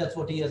 but I guess that's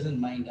what he has in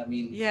mind. I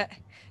mean, yeah,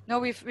 no,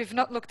 we've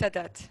not looked at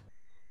that.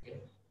 Okay.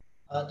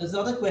 There's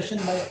another question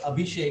by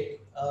Abhishek.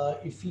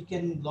 If he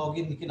can log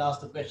in, he can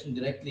ask the question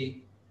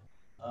directly.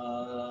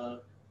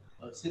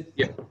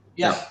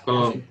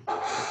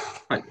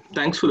 Hi,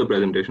 thanks for the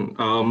presentation.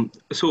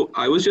 So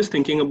I was just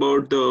thinking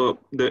about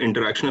the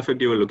interaction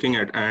effect you were looking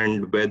at,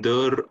 and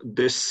whether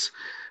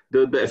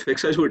the effect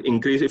size would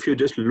increase if you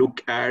just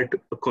look at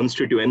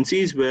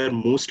constituencies where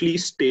mostly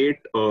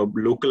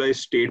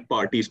localized state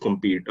parties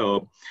compete. I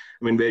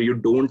mean, where you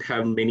don't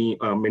have many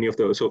of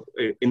those. So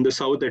in the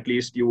South, at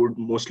least, you would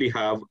mostly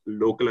have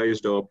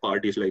localized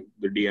parties like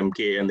the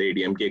DMK and the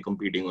ADMK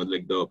competing, or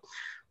like the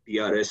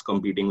TRS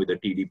competing with the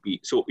TDP.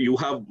 So you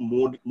have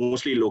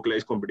mostly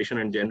localized competition,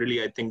 and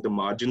generally I think the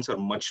margins are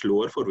much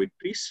lower for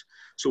victories.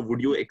 So would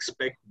you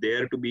expect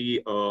there to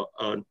be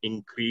an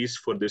increase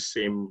for this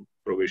same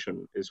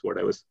provision is what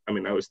I was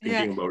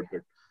thinking about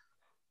it.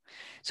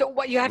 So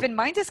what you have in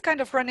mind is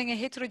kind of running a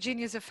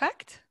heterogeneous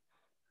effect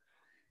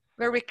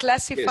where we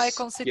classify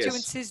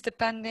constituencies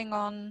depending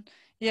on,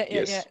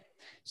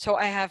 So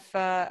I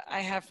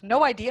have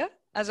no idea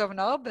as of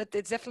now, but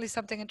it's definitely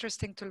something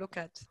interesting to look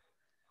at.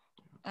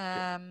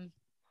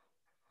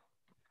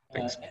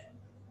 Thanks.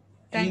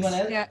 Anyone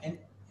else? Yeah.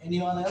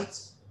 Anyone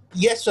else?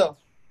 Yes, sir.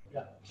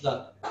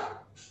 Yeah.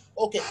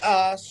 Okay.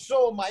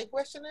 So my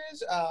question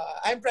is,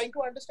 I'm trying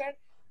to understand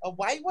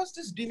why was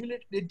this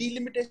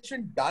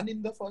delimitation done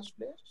in the first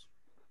place?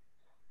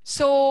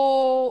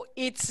 So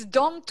it's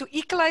done to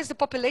equalize the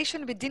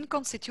population within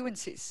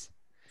constituencies.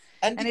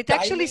 And it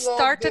actually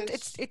started,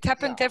 it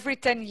happened every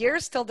 10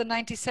 years till the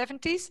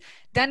 1970s.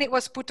 Then it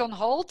was put on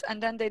hold,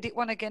 and then they did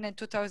one again in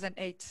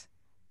 2008.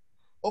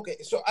 Okay,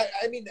 so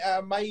I mean,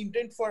 my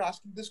intent for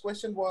asking this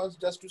question was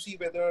just to see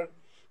whether,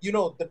 you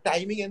know, the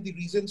timing and the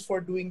reasons for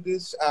doing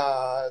this,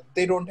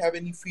 they don't have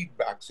any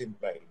feedbacks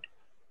implied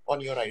on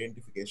your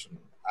identification.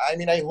 I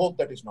mean, I hope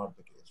that is not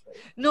the case, right?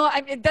 No,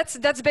 I mean,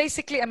 that's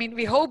basically, I mean,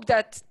 we hope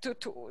that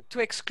to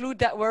exclude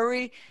that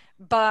worry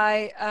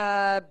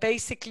by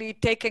basically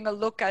taking a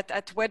look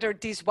at whether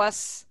this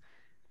was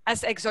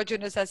as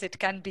exogenous as it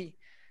can be.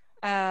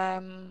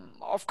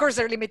 Of course,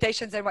 there are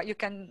limitations and what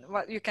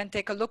you can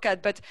take a look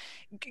at, but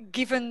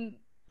given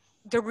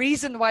the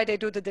reason why they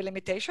do the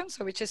delimitation,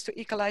 so which is to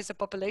equalize the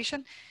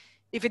population,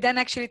 if you then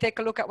actually take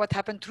a look at what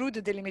happened through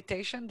the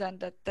delimitation, then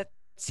that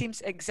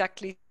seems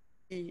exactly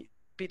to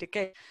be the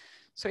case.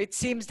 So it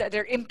seems that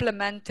they're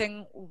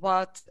implementing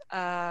what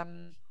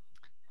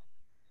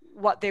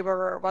they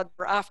were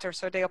after.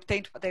 So they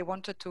obtained what they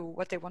wanted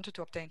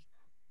to obtain.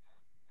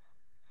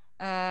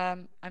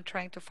 I'm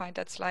trying to find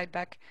that slide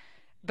back,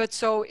 but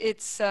so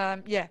it's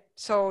yeah.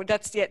 So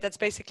that's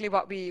basically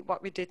what we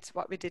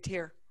did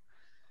here.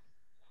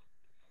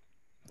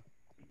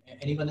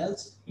 Anyone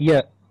else?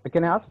 Yeah,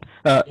 can I ask?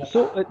 Yeah.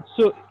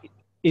 So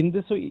in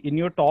this, so in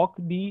your talk,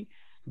 the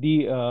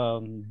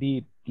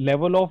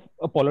level of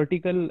a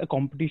political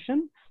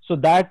competition, so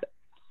that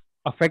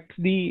affects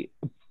the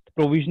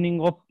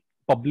provisioning of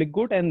public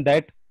good, and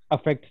that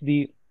affects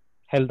the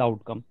health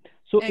outcome.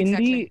 So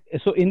Exactly.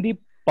 in the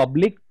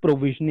public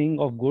provisioning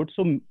of goods,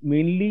 so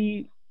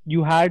mainly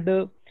you had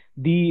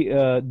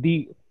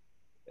the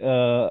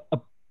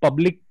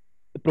public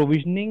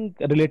provisioning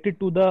related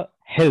to the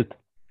health,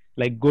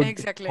 like good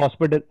Exactly.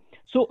 hospital.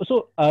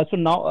 So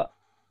now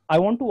I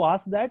want to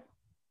ask that,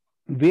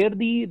 where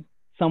the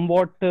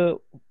somewhat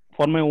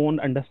for my own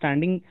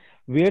understanding,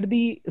 where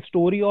the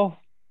story of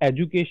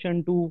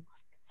education to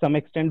some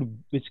extent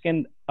which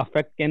can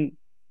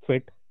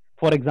fit.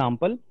 For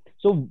example,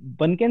 so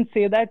one can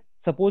say that,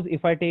 suppose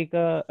if I take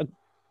a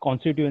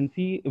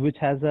constituency which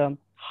has a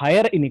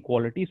higher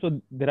inequality,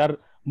 so there are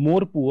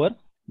more poor,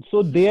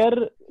 so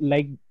they're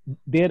like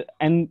they're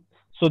and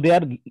so they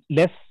are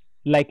less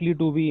likely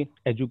to be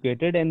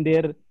educated, and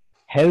their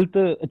health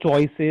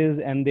choices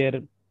and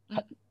their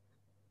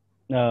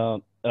uh,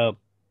 uh,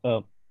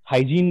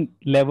 hygiene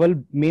level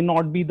may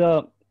not be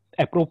the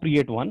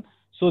appropriate one,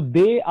 so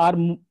they are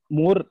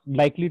more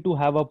likely to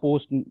have a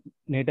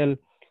postnatal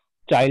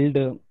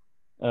child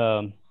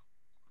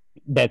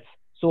deaths.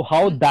 So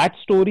how that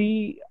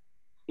story,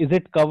 is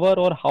it cover,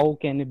 or how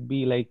can it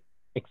be like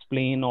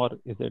explain, or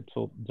is it?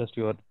 So just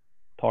your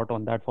thought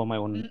on that for my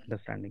own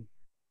understanding.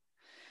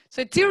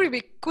 So in theory,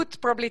 we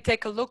could probably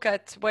take a look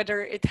at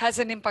whether it has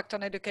an impact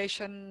on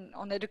education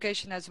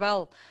as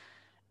well.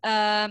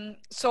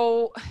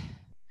 So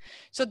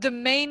the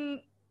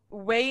main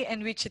way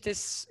in which it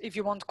is, if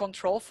you want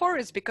control for,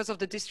 is because of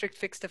the district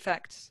fixed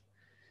effects.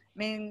 I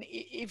mean,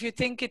 if you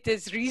think it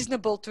is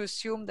reasonable to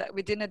assume that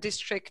within a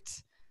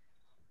district,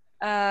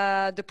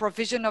 the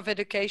provision of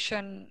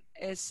education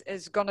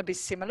is going to be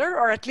similar,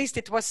 or at least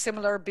it was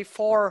similar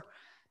before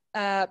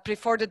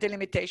the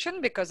delimitation,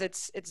 because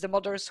it's the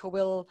mothers who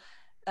will,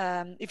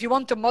 if you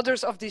want, the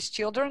mothers of these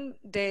children,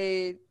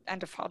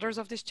 and the fathers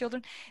of these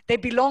children, they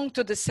belong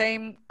to the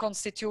same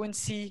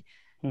constituency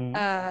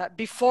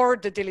before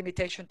the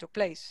delimitation took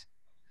place.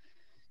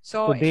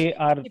 So they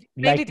are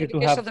likely to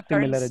have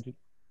similar education.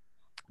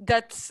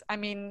 That's, I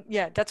mean,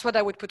 yeah, that's what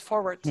I would put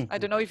forward. I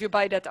don't know if you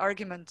buy that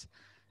argument.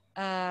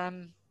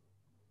 Of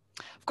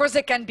course,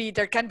 there can be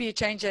a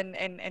change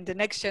in the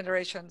next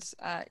generations,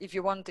 if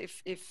you want,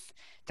 if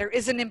there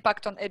is an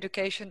impact on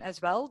education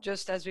as well,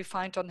 just as we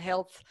find on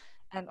health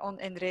and on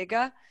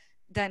NREGA,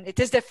 then it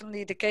is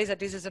definitely the case that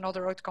this is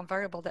another outcome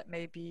variable that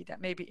may be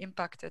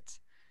impacted.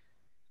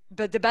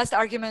 But the best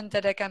argument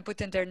that I can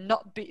put in there,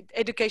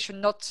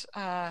 education not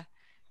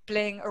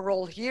playing a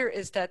role here,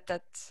 is that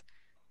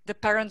the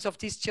parents of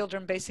these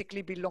children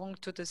basically belong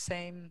to the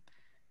same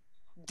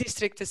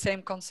district, the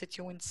same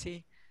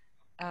constituency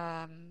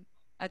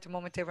at the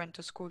moment they went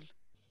to school,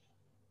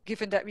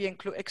 given that we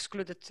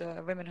excluded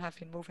women who have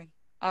been moving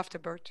after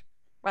birth.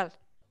 Well,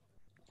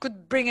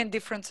 could bring in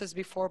differences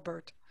before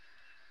birth.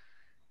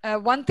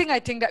 One thing I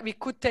think that we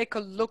could take a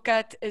look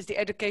at is the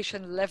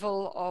education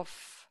level of,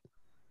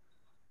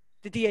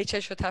 the DHA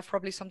should have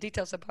probably some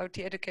details about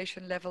the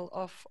education level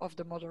of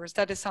the mothers.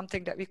 That is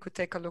something that we could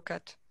take a look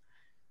at.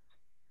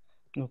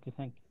 Okay,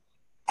 thank you.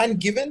 And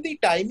given the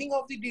timing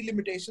of the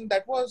delimitation,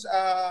 that was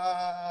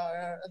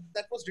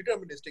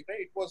deterministic,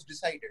 right? It was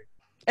decided.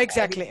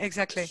 Exactly,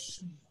 exactly.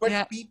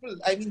 But people,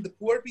 I mean, the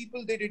poor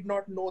people, they did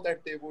not know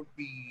that they would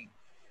be,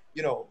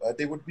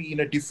 they would be in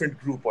a different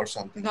group or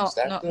something. No, is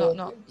that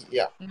no.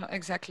 Yeah. No,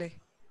 exactly.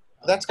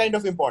 That's kind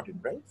of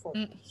important, right?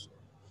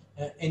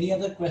 Any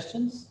other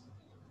questions?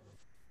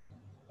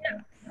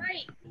 Yeah,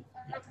 hi.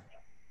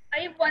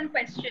 I have one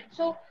question.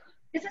 So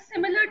this is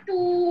similar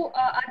to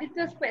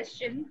Aditya's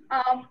question.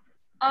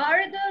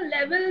 Are the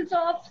levels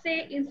of,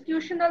 say,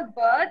 institutional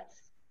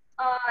births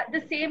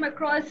the same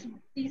across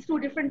these two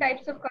different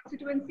types of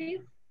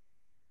constituencies?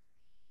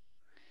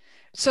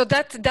 So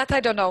that I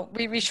don't know.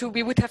 We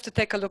would have to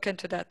take a look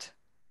into that.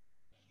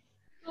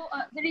 So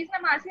the reason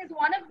I'm asking is,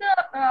 one of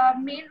the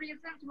main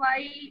reasons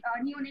why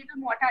neonatal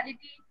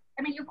mortality,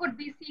 I mean, you could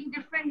be seeing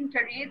different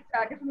rates,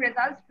 different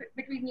results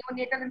between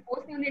neonatal and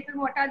post-neonatal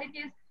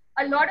mortalities.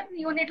 A lot of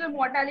neonatal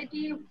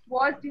mortality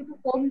was due to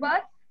home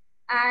births,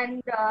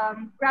 and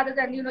rather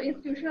than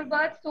institutional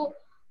births. So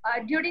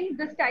during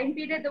this time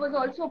period, there was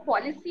also a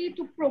policy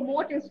to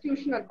promote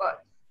institutional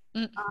births.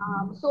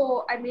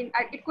 So, I mean,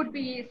 it could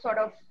be sort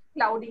of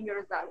clouding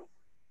your results.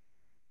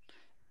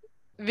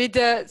 With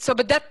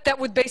but that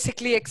would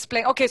basically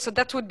explain. Okay, so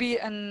that would be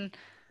an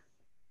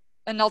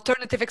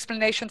alternative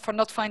explanation for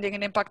not finding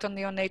an impact on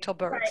neonatal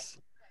births.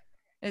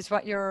 Right. Is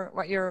what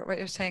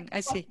you're saying.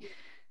 I see.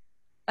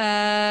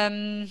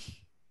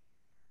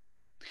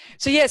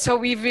 So yeah, so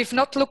we've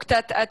not looked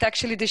at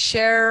actually the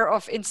share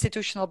of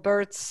institutional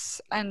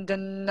births and the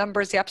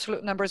numbers, the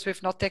absolute numbers.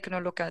 We've not taken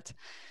a look at.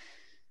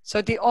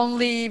 So we've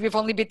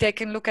only been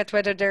taking a look at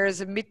whether there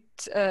is a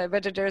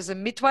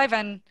midwife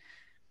and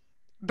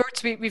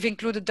births. We've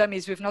included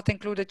dummies. We've not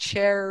included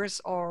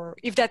shares, or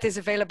if that is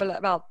available.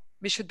 Well,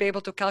 we should be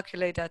able to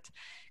calculate that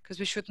because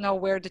we should know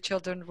where the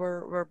children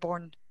were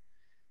born.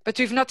 But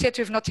we've not yet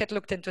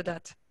looked into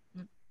that.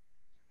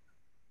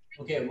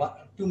 Okay,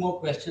 two more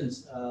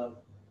questions,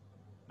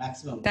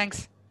 maximum.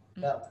 Thanks.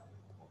 Yeah.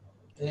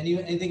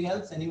 Anything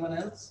else? Anyone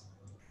else?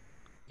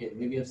 Okay,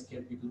 maybe I've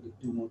scared people with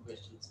two more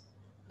questions.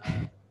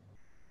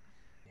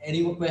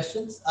 Any more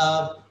questions?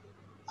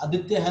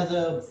 Aditya has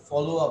a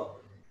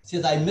follow-up.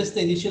 Says, I missed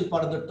the initial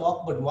part of the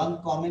talk, but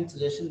one comment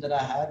suggestion that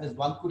I have is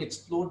one could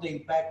explore the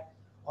impact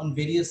on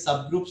various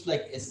subgroups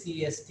like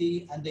SC,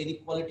 ST, and the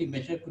inequality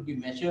measure could be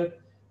measured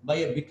by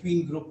a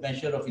between group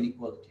measure of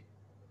inequality.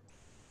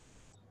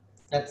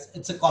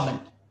 It's a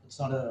comment. It's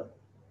not a...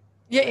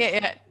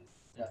 Yeah.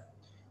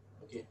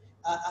 Okay.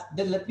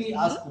 Then let me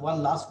ask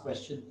one last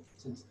question.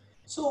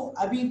 So,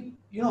 I mean,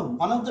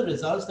 one of the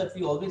results that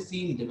we always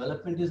see in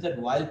development is that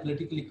while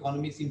political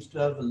economy seems to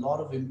have a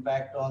lot of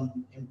impact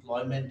on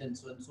employment and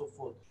so on and so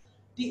forth,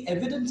 the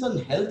evidence on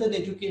health and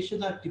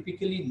education are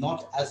typically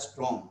not as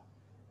strong.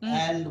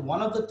 And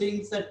one of the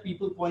things that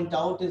people point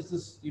out is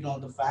this,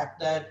 the fact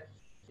that,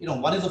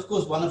 one is of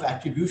course one of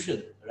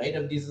attribution, right?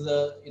 And this is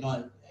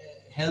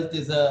health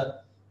is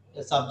a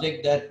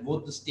subject that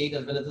both the state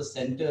as well as the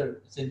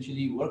center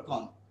essentially work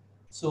on.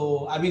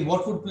 So, I mean,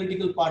 what would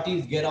political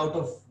parties get out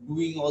of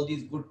doing all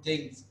these good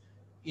things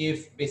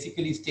if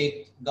basically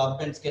state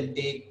governments can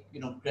take,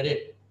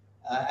 credit?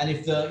 And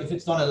if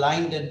it's not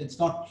aligned, then it's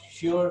not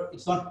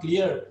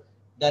clear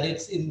that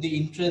it's in the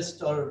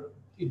interest or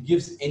it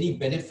gives any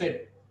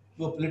benefit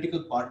to a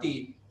political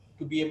party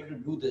to be able to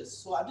do this.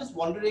 So I'm just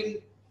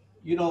wondering,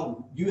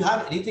 do you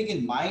have anything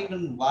in mind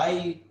on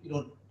why,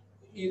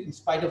 in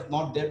spite of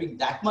not there being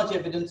that much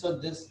evidence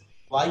on this,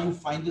 why you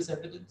find this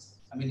evidence?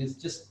 I mean, it's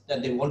just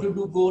that they want to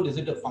do good. Is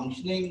it a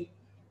functioning?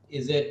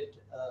 Is it,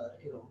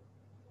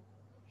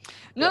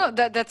 No,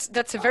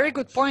 that's a very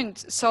good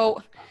point.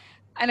 So,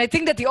 and I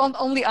think that the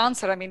only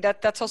answer, I mean,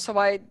 that's also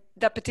why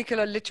that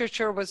particular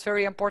literature was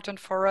very important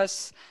for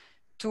us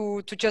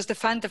to just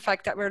defend the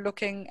fact that we're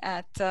looking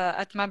at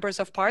members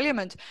of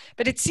parliament.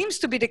 But it seems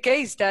to be the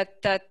case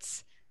that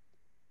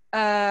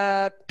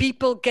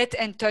people get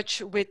in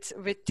touch with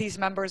these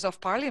members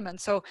of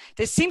parliament. So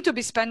they seem to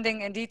be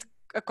spending indeed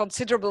a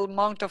considerable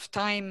amount of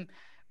time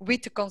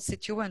with the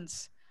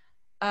constituents,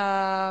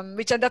 and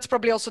that's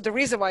probably also the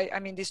reason why, I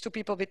mean, these two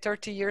people with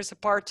 30 years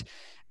apart,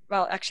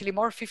 well, actually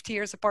more 50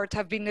 years apart,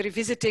 have been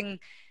revisiting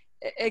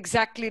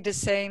exactly the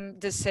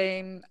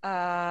same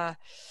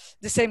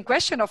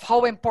question of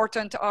how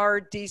important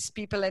are these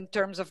people in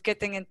terms of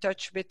getting in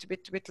touch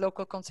with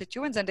local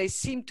constituents, and they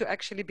seem to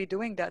actually be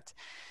doing that.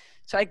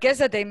 So I guess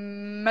that they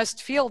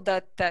must feel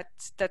that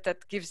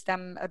gives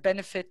them a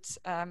benefit,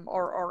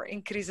 or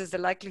increases the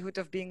likelihood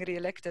of being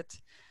re-elected.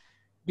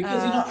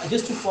 Because,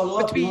 just to follow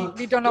but up,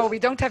 we don't know. We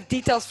don't have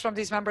details from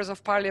these members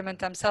of parliament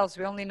themselves.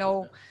 We only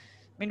know,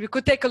 I mean, we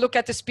could take a look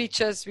at the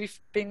speeches. We've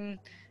been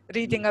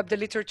reading up the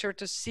literature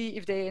to see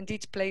if they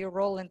indeed play a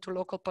role into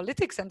local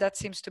politics, and that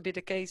seems to be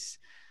the case.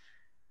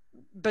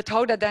 But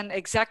how that then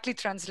exactly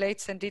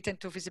translates indeed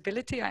into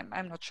visibility,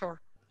 I'm not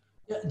sure.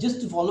 Yeah,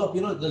 just to follow up,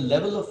 the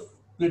level of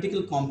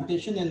political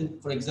competition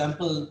and, for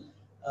example,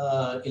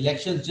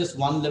 elections just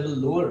one level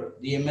lower,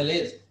 the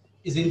MLAs,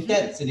 is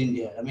intense in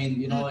India. I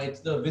mean, it's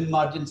the win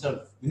margins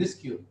are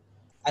minuscule.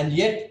 And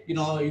yet, you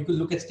could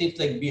look at states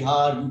like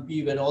Bihar, UP,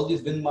 where all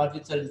these win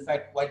margins are in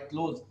fact quite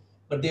close,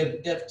 but they're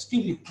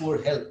extremely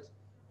poor health,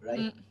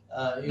 right?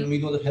 We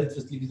know the health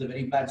facilities are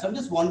very bad. So I'm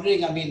just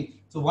wondering, I mean,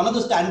 so one of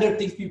the standard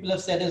things people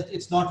have said is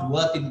it's not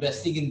worth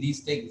investing in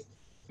these things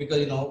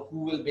because, who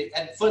will be,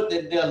 and first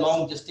there are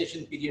long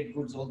gestation period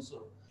goods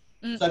also.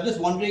 So I'm just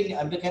wondering,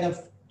 I'm kind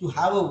of to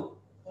have a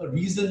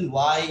reason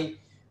why,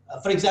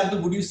 for example,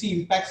 would you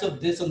see impacts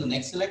of this on the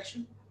next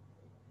election?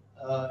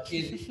 And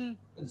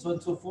so on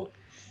and so forth?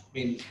 I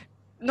mean,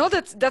 no,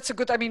 that's a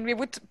good, I mean, we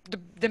would,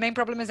 the main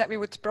problem is that we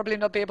would probably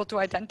not be able to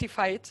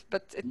identify it,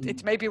 but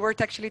it may be worth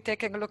actually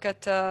taking a look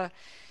at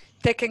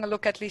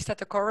least at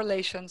the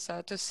correlations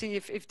to see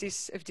if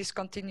this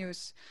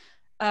continues.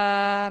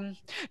 No,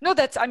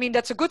 that's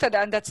a good,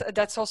 and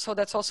that's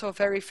also a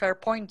very fair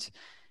point.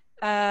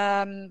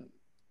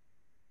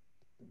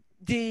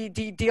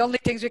 The only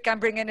things we can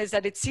bring in is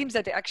that it seems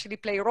that they actually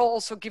play a role,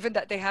 also given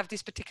that they have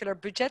this particular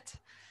budget.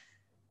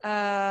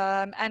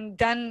 And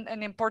then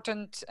an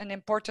important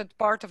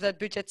part of that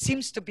budget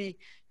seems to be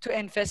to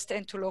invest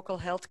into local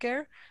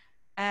healthcare.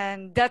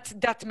 And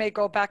that may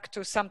go back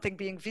to something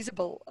being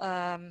visible.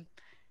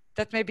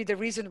 That may be the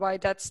reason why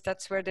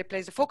that's where they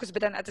place the focus.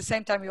 But then at the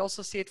same time, we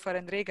also see it for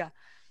Enrega.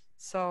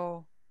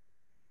 So.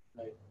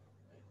 Right.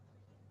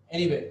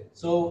 Anyway,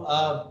 so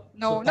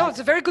no, it's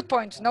a very good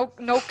point. No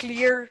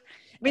clear.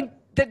 I mean,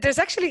 there's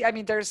actually, I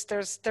mean, there's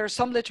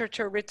some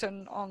literature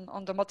written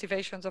on the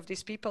motivations of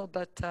these people,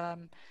 but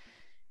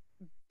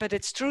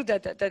it's true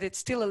that it's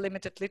still a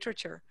limited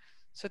literature.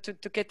 So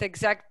to get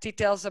exact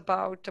details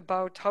about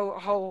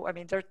how I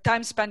mean, their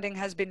time spending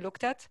has been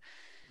looked at,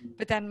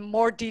 but then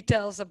more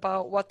details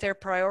about what their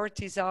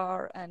priorities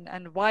are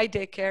and why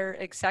they care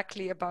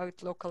exactly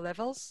about local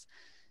levels.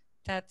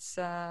 That's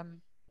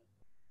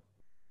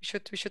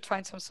we should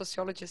find some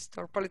sociologists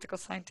or political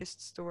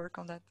scientists to work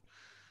on that.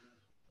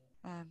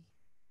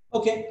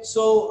 Okay,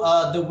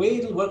 so the way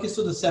it'll work is,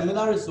 so the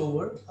seminar is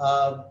over.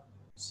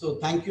 So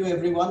thank you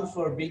everyone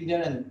for being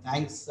there, and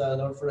thanks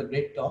Laura for a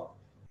great talk.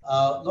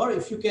 Laura,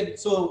 if you can,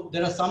 so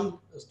there are some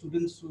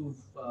students who've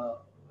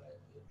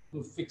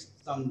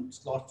fixed some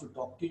slots to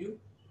talk to you.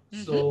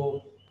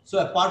 So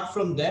apart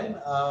from them,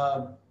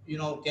 you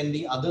know, can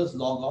the others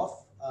log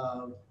off?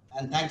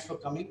 And thanks for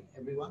coming,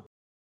 everyone.